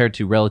hierarchy compared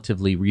to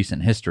relatively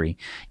recent history.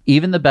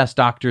 Even the best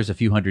doctors a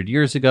few hundred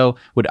years ago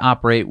would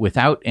operate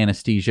without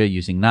anesthesia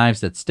using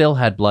knives that still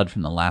had blood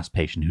from the last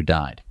patient who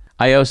died.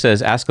 IO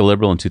says, ask a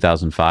liberal in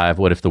 2005,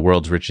 what if the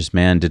world's richest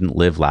man didn't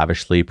live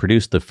lavishly,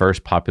 produced the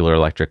first popular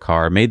electric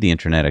car, made the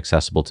internet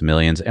accessible to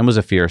millions, and was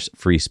a fierce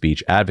free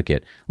speech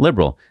advocate?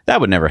 Liberal, that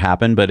would never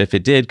happen, but if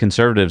it did,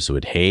 conservatives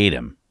would hate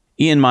him.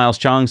 Ian Miles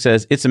Chong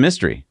says, it's a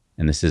mystery.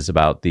 And this is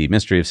about the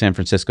mystery of San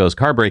Francisco's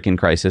car break-in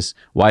crisis.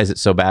 Why is it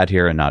so bad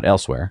here and not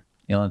elsewhere?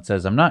 Elon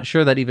says, I'm not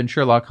sure that even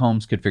Sherlock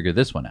Holmes could figure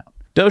this one out.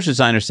 Doge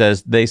Designer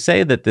says, they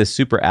say that this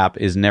super app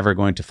is never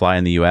going to fly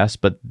in the US,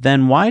 but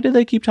then why do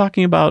they keep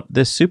talking about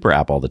this super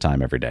app all the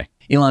time every day?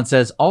 Elon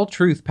says, all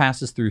truth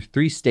passes through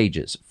 3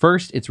 stages.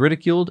 First, it's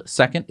ridiculed.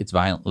 Second, it's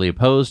violently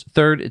opposed.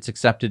 Third, it's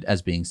accepted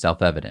as being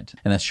self-evident.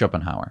 And that's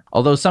Schopenhauer.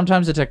 Although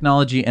sometimes a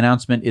technology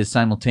announcement is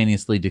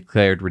simultaneously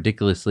declared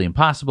ridiculously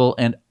impossible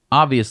and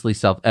obviously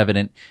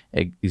self-evident.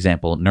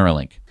 Example,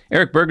 Neuralink.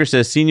 Eric Berger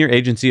says senior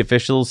agency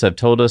officials have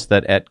told us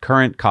that at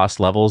current cost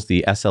levels,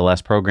 the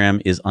SLS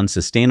program is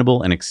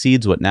unsustainable and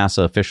exceeds what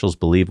NASA officials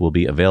believe will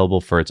be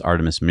available for its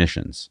Artemis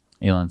missions.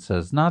 Elon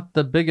says, not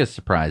the biggest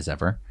surprise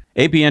ever.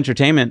 AP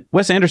Entertainment,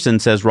 Wes Anderson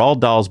says Roald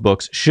Dahl's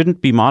books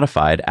shouldn't be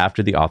modified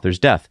after the author's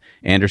death.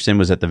 Anderson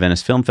was at the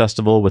Venice Film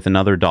Festival with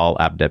another Dahl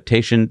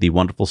adaptation, The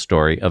Wonderful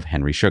Story of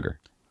Henry Sugar.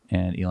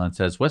 And Elon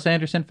says, Wes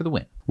Anderson for the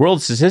win.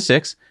 World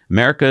Statistics,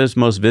 America's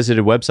most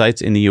visited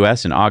websites in the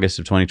U.S. in August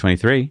of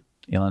 2023.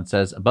 Elon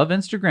says, above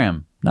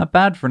Instagram. Not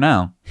bad for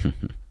now.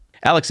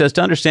 Alex says,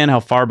 to understand how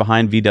far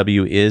behind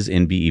VW is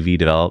in BEV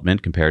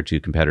development compared to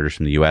competitors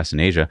from the US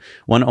and Asia,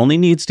 one only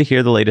needs to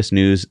hear the latest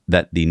news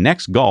that the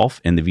next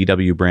Golf and the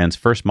VW brand's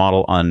first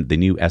model on the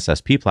new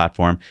SSP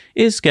platform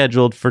is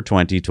scheduled for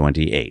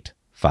 2028,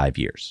 5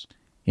 years.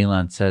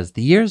 Elon says,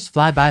 the years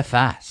fly by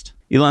fast.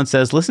 Elon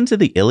says, listen to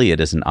the Iliad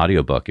as an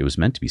audiobook. It was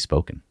meant to be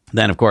spoken.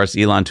 Then, of course,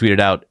 Elon tweeted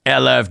out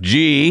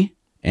LFG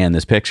and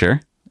this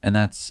picture. And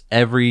that's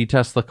every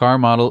Tesla car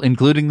model,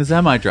 including the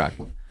semi-truck.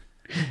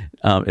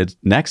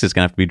 Next, it's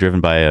going to have to be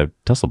driven by a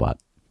Tesla bot.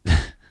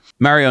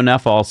 Mario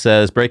Neffal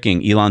says,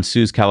 breaking, Elon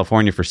sues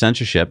California for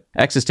censorship.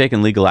 X has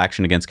taken legal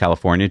action against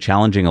California,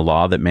 challenging a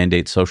law that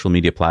mandates social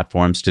media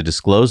platforms to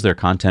disclose their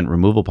content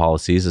removal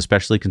policies,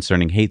 especially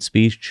concerning hate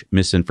speech,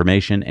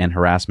 misinformation, and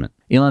harassment.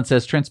 Elon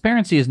says,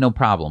 transparency is no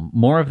problem.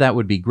 More of that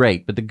would be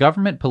great, but the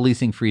government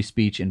policing free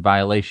speech in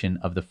violation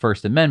of the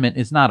First Amendment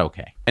is not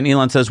okay. And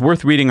Elon says,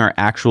 worth reading our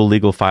actual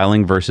legal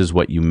filing versus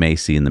what you may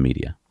see in the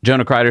media.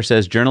 Jonah Kreider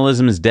says,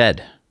 journalism is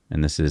dead.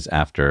 And this is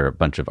after a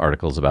bunch of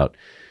articles about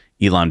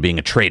Elon being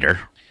a traitor.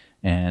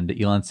 And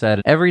Elon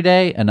said, every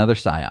day, another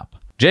psyop.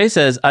 Jay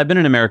says, I've been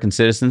an American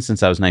citizen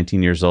since I was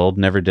 19 years old.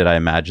 Never did I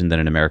imagine that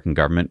an American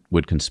government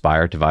would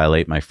conspire to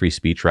violate my free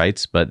speech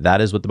rights, but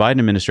that is what the Biden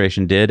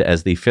administration did,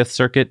 as the Fifth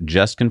Circuit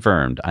just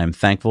confirmed. I am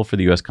thankful for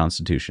the U.S.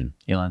 Constitution.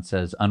 Elon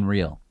says,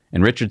 unreal.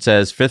 And Richard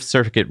says, Fifth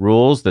Circuit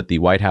rules that the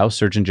White House,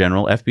 Surgeon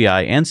General,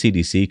 FBI, and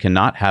CDC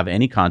cannot have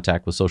any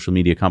contact with social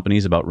media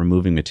companies about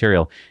removing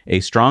material. A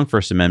strong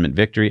First Amendment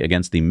victory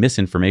against the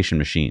misinformation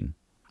machine.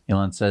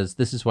 Elon says,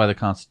 this is why the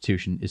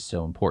Constitution is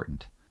so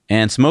important.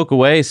 And Smoke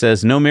Away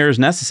says, no mirrors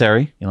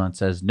necessary. Elon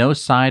says, no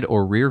side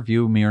or rear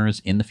view mirrors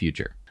in the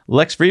future.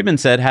 Lex Friedman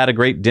said, had a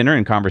great dinner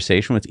and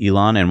conversation with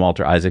Elon and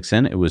Walter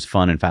Isaacson. It was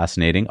fun and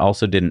fascinating.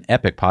 Also did an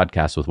epic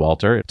podcast with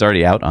Walter. It's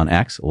already out on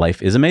X.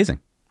 Life is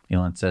amazing.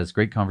 Elon says,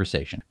 great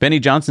conversation. Benny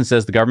Johnson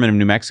says the government of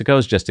New Mexico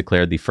has just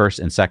declared the First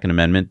and Second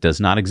Amendment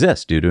does not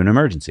exist due to an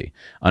emergency.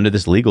 Under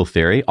this legal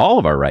theory, all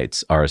of our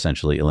rights are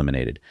essentially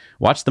eliminated.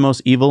 Watch the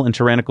most evil and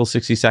tyrannical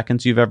 60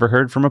 seconds you've ever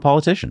heard from a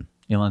politician.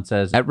 Elon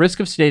says, at risk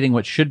of stating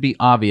what should be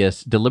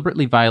obvious,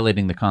 deliberately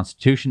violating the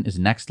Constitution is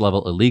next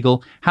level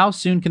illegal. How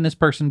soon can this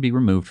person be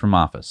removed from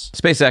office?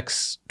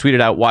 SpaceX tweeted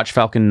out, watch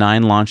Falcon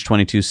 9 launch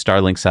 22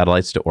 Starlink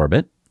satellites to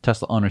orbit.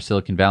 Tesla owner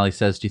Silicon Valley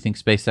says, do you think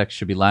SpaceX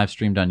should be live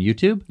streamed on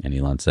YouTube? And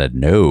Elon said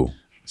no.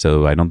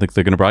 So I don't think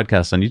they're going to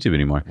broadcast on YouTube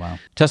anymore. Wow.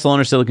 Tesla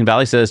owner Silicon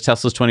Valley says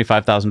Tesla's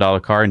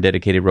 $25,000 car and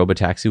dedicated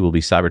robotaxi will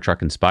be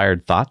Cybertruck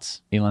inspired.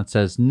 Thoughts? Elon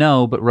says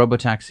no, but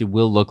robotaxi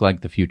will look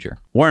like the future.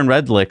 Warren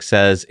Redlick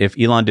says if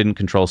Elon didn't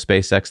control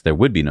SpaceX, there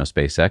would be no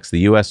SpaceX. The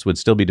U.S. would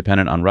still be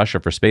dependent on Russia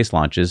for space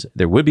launches.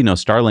 There would be no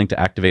Starlink to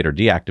activate or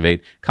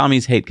deactivate.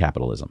 Commies hate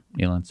capitalism.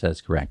 Elon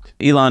says correct.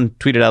 Elon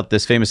tweeted out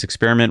this famous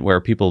experiment where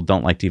people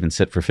don't like to even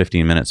sit for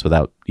 15 minutes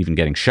without even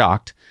getting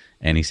shocked.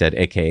 And he said,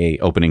 AKA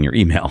opening your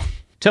email.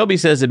 Toby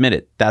says, admit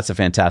it, that's a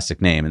fantastic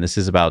name. And this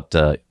is about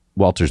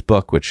Walter's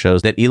book, which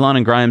shows that Elon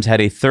and Grimes had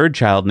a third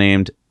child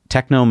named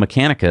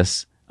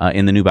Technomechanicus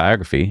in the new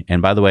biography.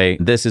 And by the way,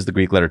 this is the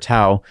Greek letter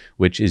tau,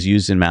 which is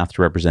used in math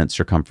to represent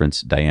circumference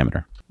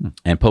diameter.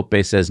 And Pope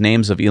Bay says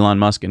names of Elon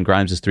Musk and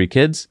Grimes' 3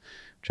 kids,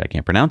 which I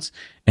can't pronounce.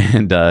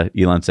 And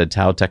Elon said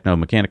tau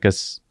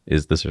Technomechanicus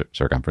is the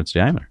circumference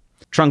diameter.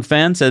 Trunk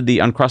Fan said the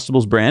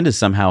Uncrustables brand is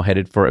somehow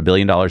headed for $1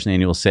 billion in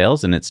annual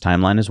sales, and its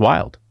timeline is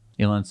wild.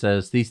 Elon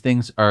says, these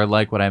things are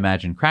like what I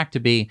imagine crack to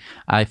be.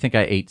 I think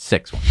I ate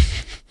 6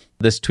 once.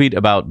 This tweet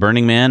about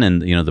Burning Man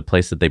and, the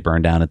place that they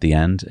burned down at the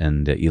end.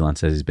 And Elon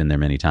says he's been there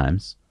many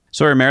times.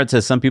 Sawyer Merritt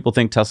says some people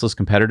think Tesla's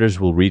competitors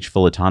will reach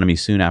full autonomy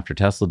soon after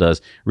Tesla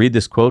does. Read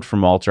this quote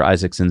from Walter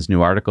Isaacson's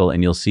new article,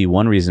 and you'll see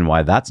one reason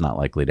why that's not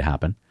likely to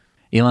happen.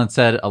 Elon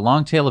said, a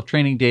long tail of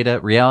training data,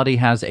 reality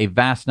has a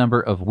vast number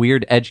of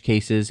weird edge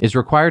cases, is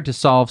required to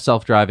solve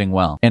self-driving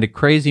well, and a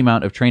crazy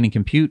amount of training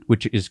compute,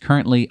 which is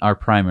currently our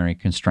primary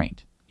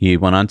constraint. He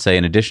went on to say,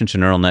 in addition to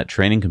neural net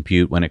training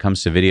compute, when it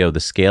comes to video,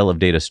 the scale of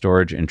data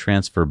storage and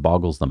transfer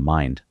boggles the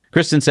mind.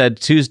 Kristen said,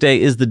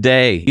 Tuesday is the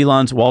day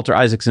Elon's Walter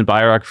Isaacson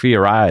biography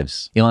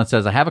arrives. Elon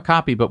says, I have a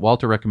copy, but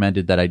Walter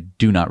recommended that I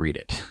do not read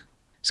it.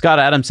 Scott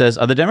Adams says,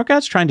 are the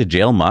Democrats trying to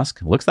jail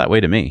Musk? Looks that way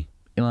to me.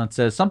 Elon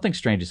says, something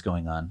strange is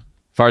going on.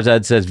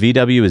 Farzad says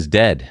VW is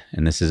dead,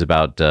 and this is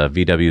about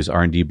VW's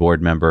R&D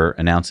board member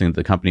announcing that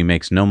the company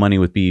makes no money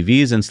with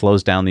BEVs and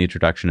slows down the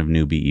introduction of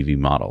new BEV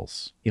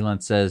models.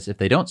 Elon says if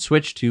they don't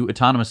switch to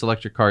autonomous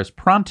electric cars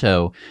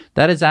pronto,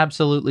 that is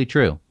absolutely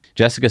true.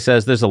 Jessica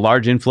says there's a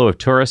large inflow of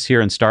tourists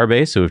here in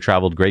Starbase who have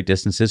traveled great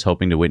distances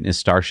hoping to witness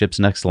Starship's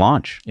next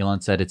launch.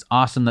 Elon said it's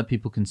awesome that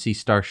people can see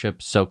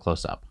Starship so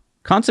close up.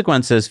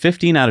 Consequence says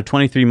 15 out of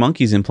 23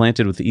 monkeys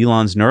implanted with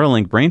Elon's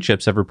Neuralink brain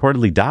chips have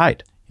reportedly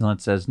died. Elon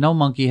says no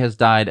monkey has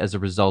died as a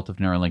result of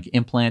Neuralink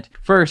implant.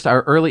 First,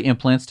 our early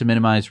implants to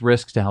minimize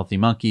risks to healthy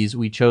monkeys,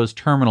 we chose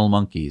terminal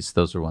monkeys.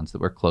 Those are ones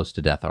that were close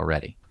to death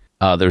already.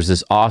 There's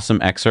this awesome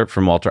excerpt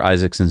from Walter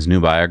Isaacson's new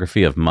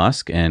biography of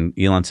Musk, and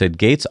Elon said,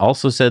 Gates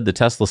also said the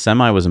Tesla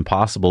Semi was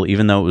impossible,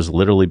 even though it was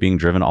literally being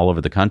driven all over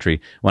the country.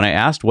 When I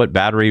asked what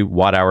battery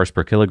watt-hours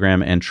per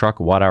kilogram and truck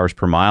watt-hours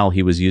per mile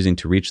he was using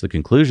to reach the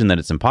conclusion that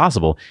it's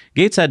impossible,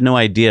 Gates had no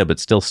idea, but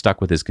still stuck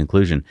with his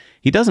conclusion.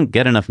 He doesn't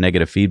get enough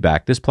negative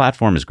feedback. This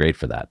platform is great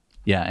for that.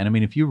 Yeah, and I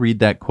mean, if you read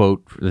that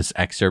quote, this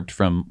excerpt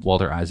from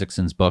Walter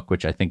Isaacson's book,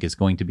 which I think is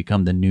going to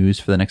become the news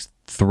for the next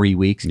 3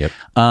 weeks, yep.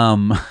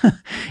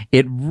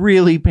 It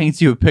really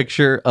paints you a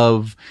picture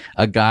of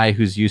a guy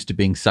who's used to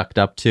being sucked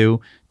up to,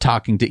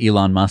 talking to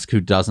Elon Musk, who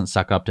doesn't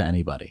suck up to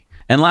anybody.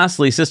 And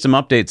lastly, System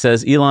Update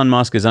says Elon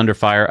Musk is under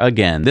fire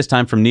again, this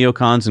time from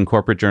neocons and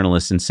corporate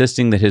journalists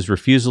insisting that his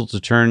refusal to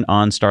turn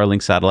on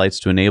Starlink satellites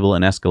to enable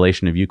an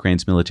escalation of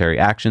Ukraine's military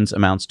actions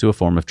amounts to a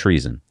form of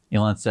treason.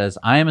 Elon says,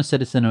 I am a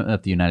citizen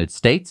of the United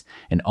States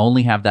and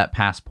only have that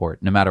passport.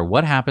 No matter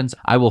what happens,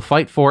 I will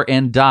fight for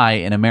and die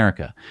in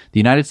America. The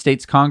United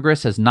States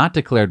Congress has not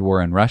declared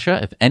war on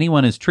Russia. If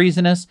anyone is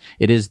treasonous,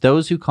 it is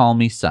those who call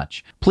me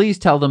such. Please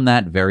tell them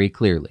that very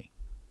clearly.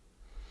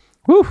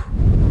 Whew.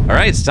 All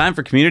right, it's time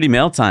for Community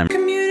Mail Time.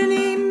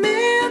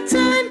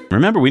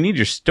 Remember, we need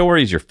your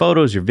stories, your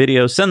photos, your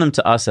videos. Send them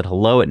to us at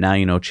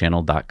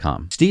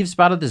hello@nowyouknowchannel.com. Steve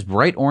spotted this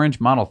bright orange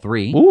Model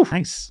 3. Ooh,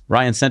 nice.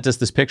 Ryan sent us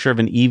this picture of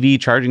an EV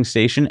charging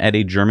station at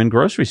a German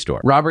grocery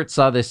store. Robert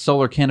saw this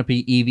solar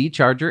canopy EV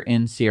charger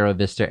in Sierra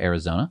Vista,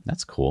 Arizona.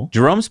 That's cool.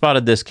 Jerome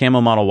spotted this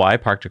Camo Model Y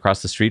parked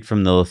across the street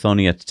from the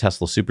Lithonia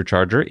Tesla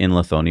supercharger in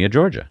Lithonia,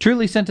 Georgia.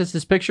 Truly sent us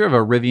this picture of a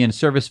Rivian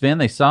service van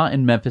they saw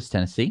in Memphis,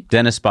 Tennessee.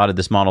 Dennis spotted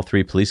this Model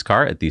 3 police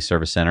car at the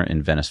service center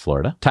in Venice,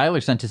 Florida. Tyler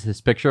sent us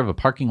this picture of a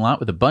parking lot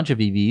with a bunch of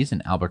EVs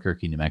in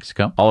Albuquerque, New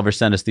Mexico. Oliver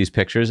sent us these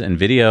pictures and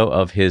video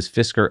of his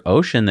Fisker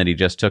Ocean that he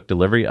just took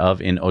delivery of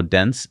in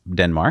Odense,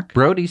 Denmark.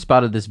 Brody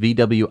spotted this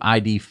VW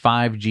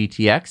ID5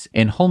 GTX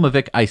in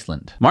Holmavik,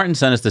 Iceland. Martin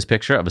sent us this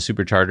picture of a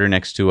supercharger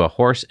next to a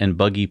horse and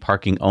buggy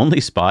parking only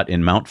spot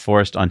in Mount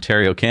Forest,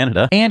 Ontario,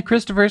 Canada. And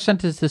Christopher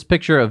sent us this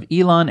picture of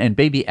Elon and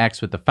Baby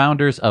X with the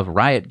founders of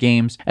Riot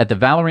Games at the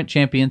Valorant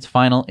Champions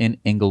final in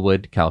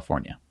Inglewood,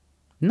 California.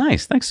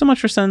 Nice. Thanks so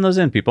much for sending those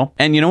in, people.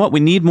 And you know what?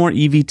 We need more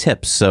EV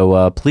tips,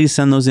 so please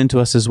send those in to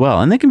us as well.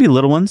 And they can be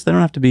little ones. They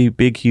don't have to be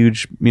big,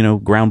 huge,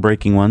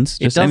 groundbreaking ones.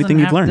 Just anything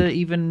you've learned. It doesn't have to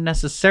even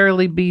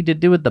necessarily be to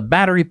do with the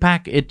battery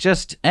pack. It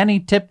just any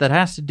tip that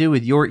has to do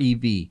with your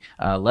EV.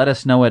 Let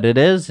us know what it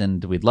is,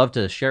 and we'd love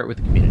to share it with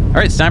the community. All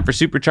right, it's time for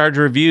Supercharger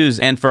Reviews.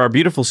 And for our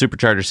beautiful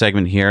Supercharger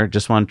segment here,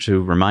 just want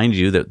to remind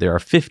you that there are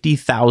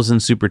 50,000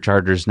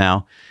 Superchargers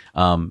now.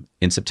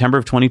 In September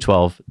of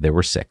 2012, there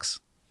were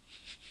 6.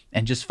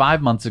 And just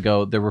 5 months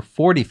ago, there were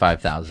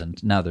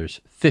 45,000. Now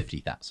there's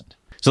 50,000.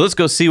 So let's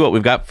go see what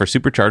we've got for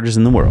superchargers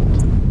in the world.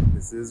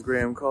 This is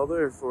Graham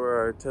Calder for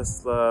our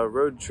Tesla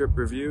road trip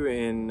review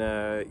in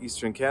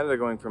Eastern Canada,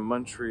 going from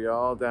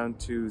Montreal down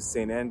to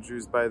St.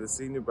 Andrews by the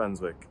Sea, New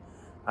Brunswick.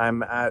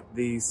 I'm at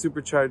the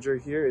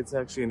supercharger here. It's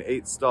actually an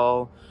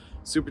 8-stall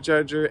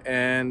supercharger,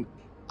 and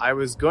I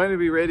was going to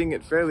be rating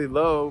it fairly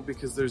low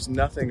because there's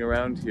nothing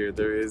around here.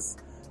 There is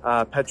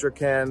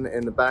Petrocan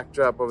in the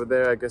backdrop over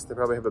there. I guess they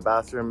probably have a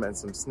bathroom and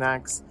some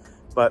snacks,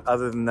 but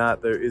other than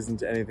that, there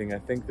isn't anything. I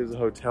think there's a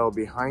hotel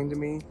behind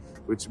me,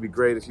 which would be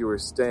great if you were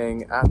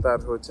staying at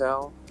that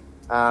hotel.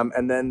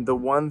 And then the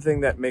one thing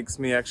that makes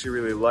me actually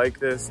really like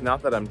this,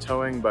 not that I'm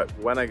towing, but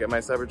when I get my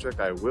Cybertruck,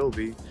 I will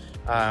be,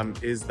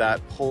 is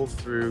that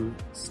pull-through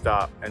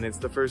stop. And it's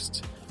the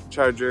first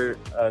charger,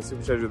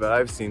 supercharger that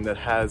I've seen that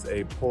has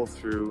a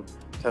pull-through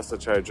Tesla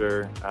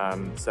charger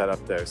set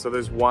up there. So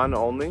there's one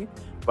only,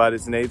 but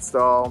it's an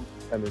 8-stall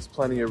and there's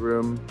plenty of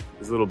room.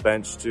 There's a little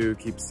bench to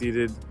keep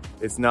seated.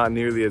 It's not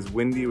nearly as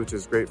windy, which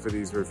is great for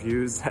these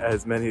reviews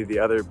as many of the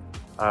other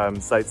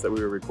sites that we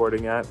were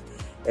recording at.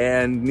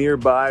 And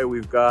nearby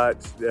we've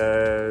got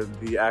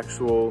the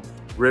actual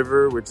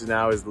river, which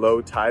now is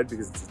low tide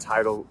because it's a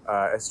tidal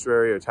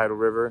estuary or tidal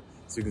river.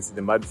 So you can see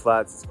the mud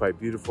flats. It's quite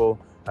beautiful.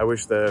 I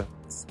wish the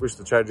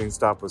charging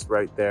stop was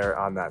right there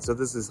on that. So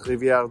this is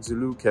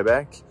Rivière-du-Loup,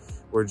 Quebec.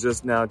 We're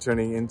just now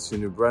turning into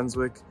New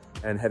Brunswick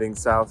and heading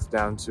south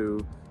down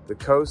to the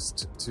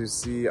coast to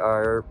see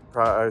our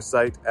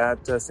site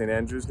at St.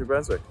 Andrews, New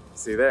Brunswick.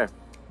 See you there.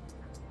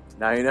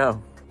 Now you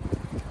know.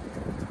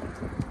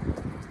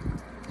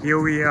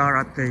 Here we are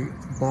at the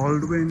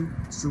Baldwin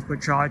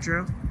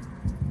Supercharger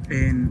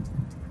in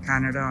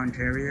Canada,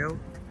 Ontario,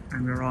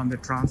 and we're on the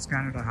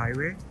Trans-Canada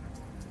Highway.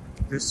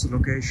 This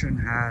location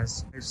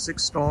has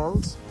 6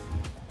 stalls.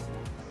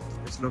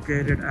 It's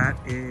located at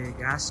a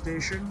gas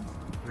station,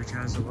 which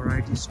has a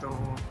variety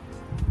store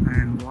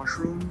and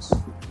washrooms,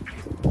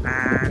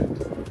 and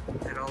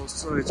it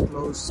also is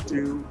close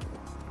to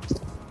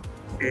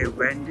a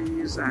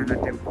Wendy's and a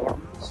Tim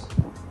Hortons,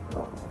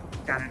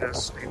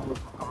 Canada's staple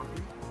for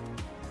coffee,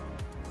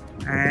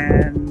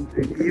 and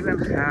it even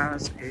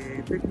has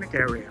a picnic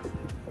area.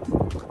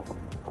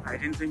 I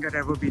didn't think I'd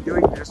ever be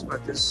doing this,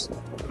 but this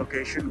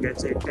location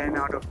gets a 10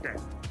 out of 10.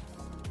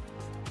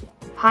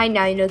 Hi,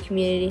 Now You Know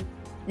community.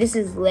 This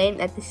is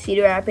Lane at the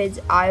Cedar Rapids,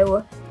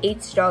 Iowa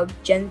 8-stall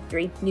Gen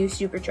 3 new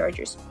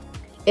superchargers.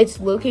 Its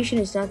location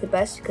is not the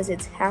best because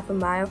it's half a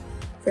mile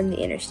from the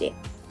interstate.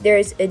 There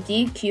is a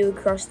DQ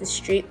across the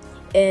street,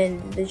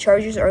 and the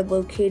chargers are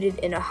located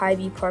in a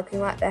Hy-Vee parking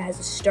lot that has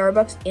a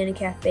Starbucks and a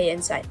cafe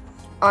inside.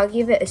 I'll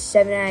give it a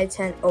 7 out of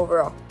 10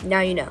 overall.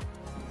 Now you know.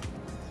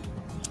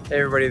 Hey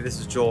everybody, this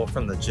is Joel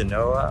from the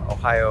Genoa,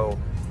 Ohio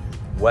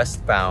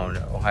westbound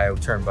Ohio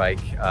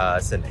Turnpike.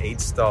 It's an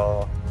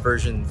 8-stall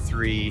version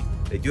 3.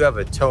 They do have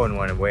a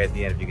tow-in-one way at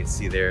the end, if you can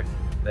see there.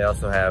 They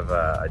also have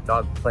a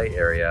dog play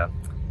area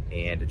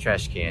and a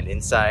trash can.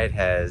 Inside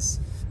has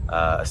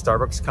a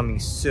Starbucks coming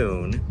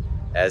soon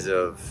as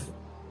of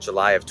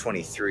July of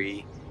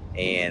 23,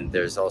 and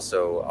there's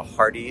also a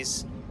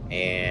Hardee's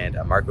and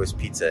a Marco's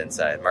Pizza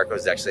inside.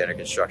 Marco's is actually under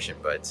construction,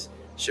 but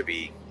should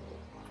be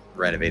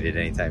renovated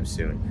anytime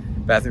soon.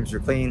 Bathrooms are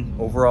clean.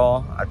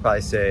 Overall, I'd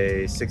probably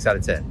say 6 out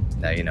of 10.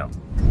 Now you know.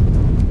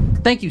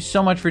 Thank you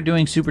so much for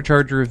doing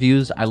Supercharger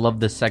reviews. I love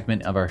this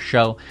segment of our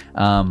show.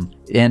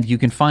 And you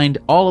can find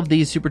all of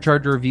these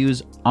Supercharger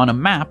reviews on a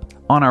map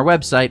on our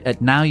website at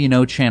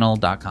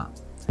nowyouknowchannel.com.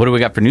 What do we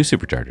got for new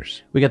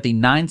Superchargers? We got the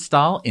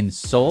 9-stall in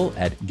Seoul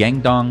at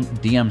Gangdong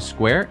DM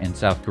Square in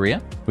South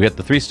Korea. We got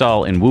the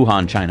 3-stall in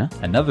Wuhan, China.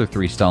 Another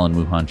 3-stall in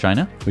Wuhan,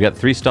 China. We got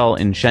 3-stall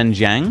in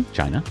Shenzhen,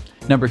 China.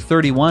 Number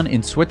 31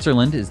 in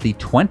Switzerland is the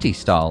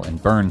 20-stall in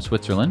Bern,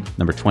 Switzerland.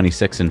 Number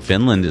 26 in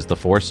Finland is the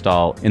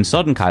 4-stall in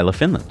Sodenkaila,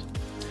 Finland.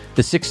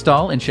 The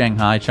 6-stall in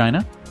Shanghai,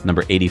 China.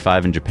 Number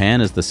 85 in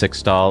Japan is the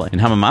 6-stall in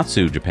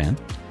Hamamatsu, Japan.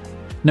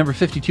 Number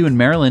 52 in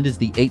Maryland is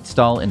the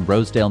 8-stall in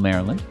Rosedale,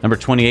 Maryland. Number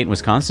 28 in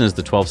Wisconsin is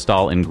the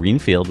 12-stall in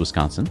Greenfield,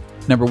 Wisconsin.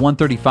 Number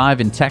 135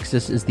 in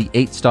Texas is the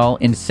 8-stall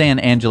in San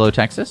Angelo,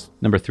 Texas.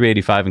 Number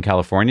 385 in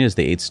California is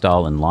the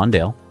 8-stall in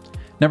Lawndale.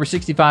 Number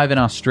 65 in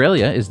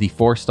Australia is the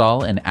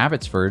 4-stall in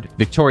Abbotsford,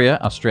 Victoria,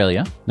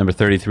 Australia. Number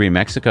 33 in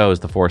Mexico is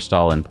the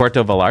 4-stall in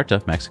Puerto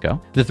Vallarta, Mexico.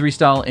 The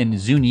 3-stall in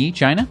Zunyi,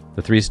 China.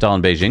 The 3-stall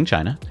in Beijing,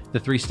 China. The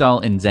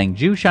 3-stall in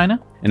Zhengzhou, China.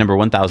 And number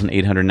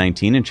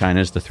 1,819 in China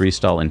is the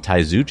 3-stall in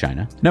Taizu,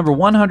 China. Number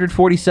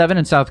 147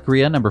 in South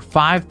Korea. Number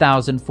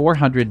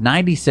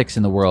 5,496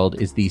 in the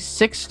world is the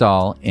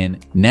 6-stall in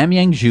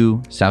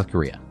Namyangju, South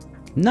Korea.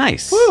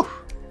 Nice. Woo!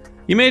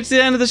 You made it to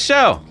the end of the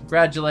show.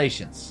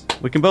 Congratulations.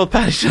 We can both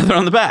pat each other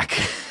on the back.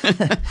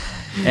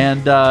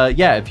 And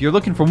if you're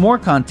looking for more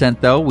content,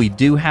 though, we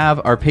do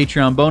have our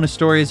Patreon bonus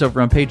stories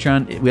over on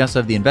Patreon. We also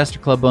have the Investor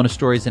Club bonus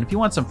stories. And if you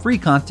want some free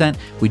content,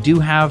 we do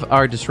have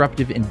our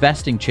Disruptive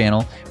Investing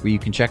channel where you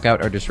can check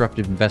out our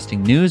Disruptive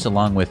Investing news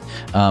along with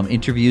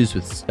interviews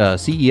with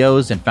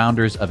CEOs and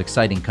founders of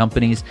exciting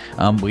companies.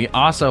 We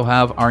also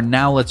have our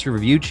Now Let's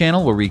Review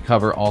channel where we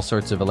cover all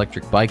sorts of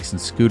electric bikes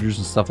and scooters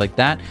and stuff like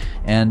that.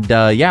 And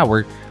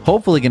we're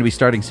hopefully going to be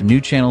starting some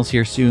new channels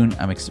here soon.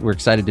 We're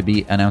excited to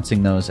be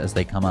announcing those as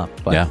they come up.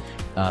 But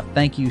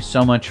thank you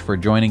so much for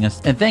joining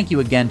us. And thank you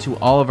again to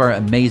all of our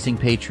amazing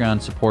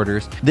Patreon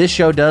supporters. This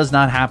show does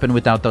not happen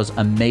without those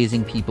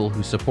amazing people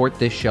who support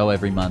this show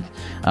every month.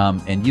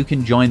 And you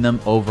can join them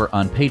over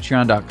on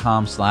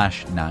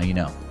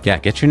patreon.com/nowyouknow. Yeah,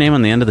 get your name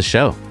on the end of the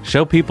show.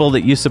 Show people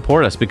that you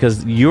support us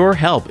because your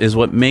help is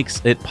what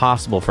makes it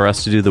possible for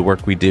us to do the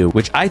work we do,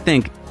 which I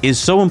think is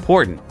so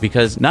important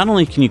because not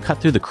only can you cut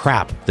through the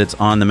crap that's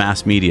on the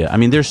mass media, I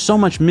mean, there's so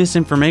much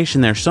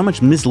misinformation there, so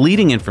much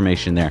misleading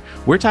information there.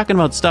 We're talking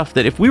about stuff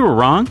that if we were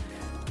wrong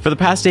for the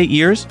past 8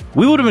 years,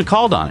 we would have been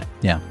called on it.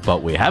 Yeah.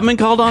 But we haven't been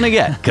called on it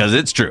yet because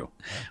it's true.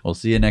 We'll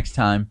see you next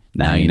time.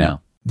 Now you know.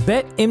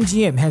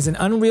 BetMGM has an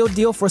unreal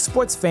deal for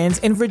sports fans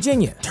in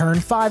Virginia. Turn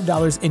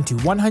 $5 into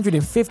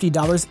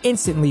 $150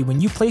 instantly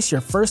when you place your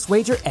first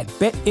wager at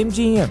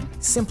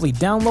BetMGM. Simply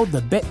download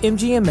the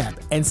BetMGM app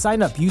and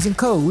sign up using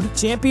code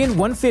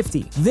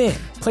Champion150. Then,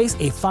 place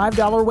a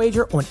 $5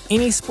 wager on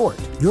any sport.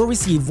 You'll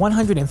receive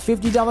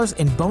 $150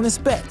 in bonus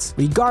bets,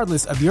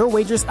 regardless of your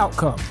wager's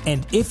outcome.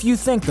 And if you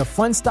think the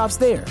fun stops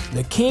there,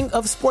 the King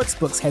of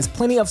Sportsbooks has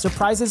plenty of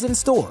surprises in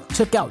store.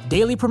 Check out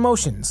daily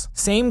promotions,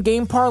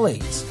 same-game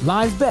parlays,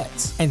 live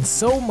bets, and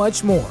so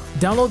much more.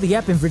 Download the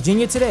app in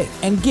Virginia today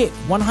and get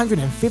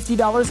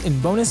 $150 in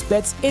bonus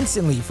bets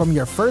instantly from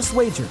your first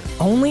wager.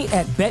 Only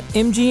at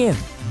BetMGM.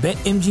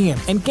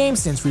 BetMGM and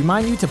GameSense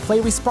remind you to play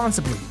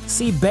responsibly.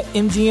 See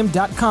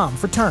BetMGM.com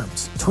for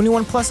terms.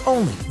 21 plus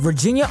only.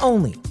 Virginia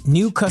only.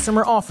 New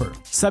customer offer.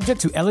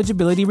 Subject to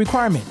eligibility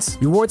requirements.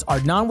 Rewards are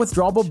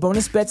non-withdrawable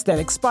bonus bets that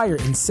expire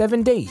in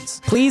 7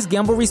 days. Please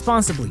gamble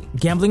responsibly.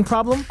 Gambling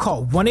problem?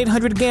 Call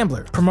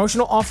 1-800-GAMBLER.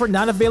 Promotional offer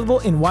not available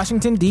in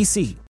Washington,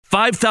 D.C.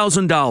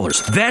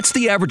 $5,000. That's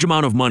the average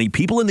amount of money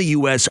people in the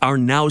U.S. are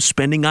now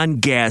spending on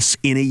gas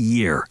in a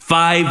year.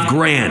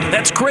 $5,000.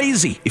 That's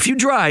crazy. If you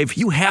drive,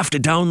 you have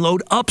to download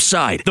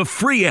Upside, the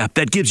free app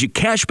that gives you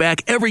cash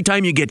back every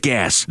time you get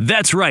gas.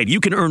 That's right. You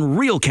can earn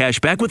real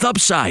cash back with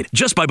Upside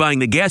just by buying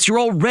the gas you're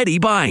already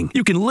buying.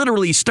 You can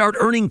literally start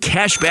earning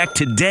cash back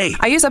today.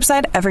 I use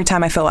Upside every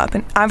time I fill up,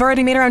 and I've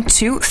already made around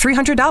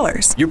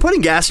 $200-$300. You're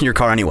putting gas in your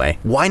car anyway.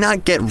 Why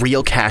not get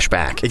real cash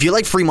back? If you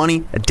like free money,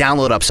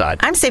 download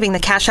Upside. I'm saving the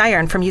cash I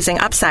earn from using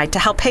Upside to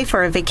help pay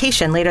for a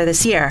vacation later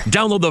this year.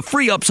 Download the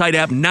free Upside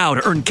app now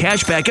to earn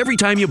cash back every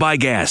time you buy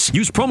gas.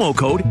 Use promo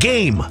code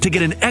GAME to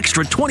get an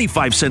extra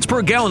 25 cents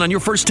per gallon on your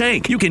first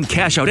tank. You can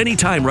cash out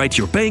anytime right to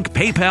your bank,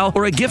 PayPal,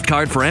 or a gift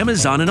card for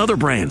Amazon and other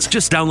brands.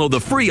 Just download the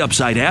free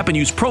Upside app and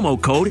use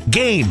promo code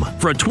GAME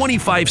for a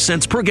 25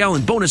 cents per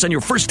gallon bonus on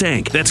your first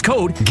tank. That's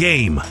code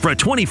GAME for a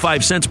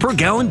 25 cents per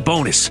gallon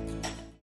bonus.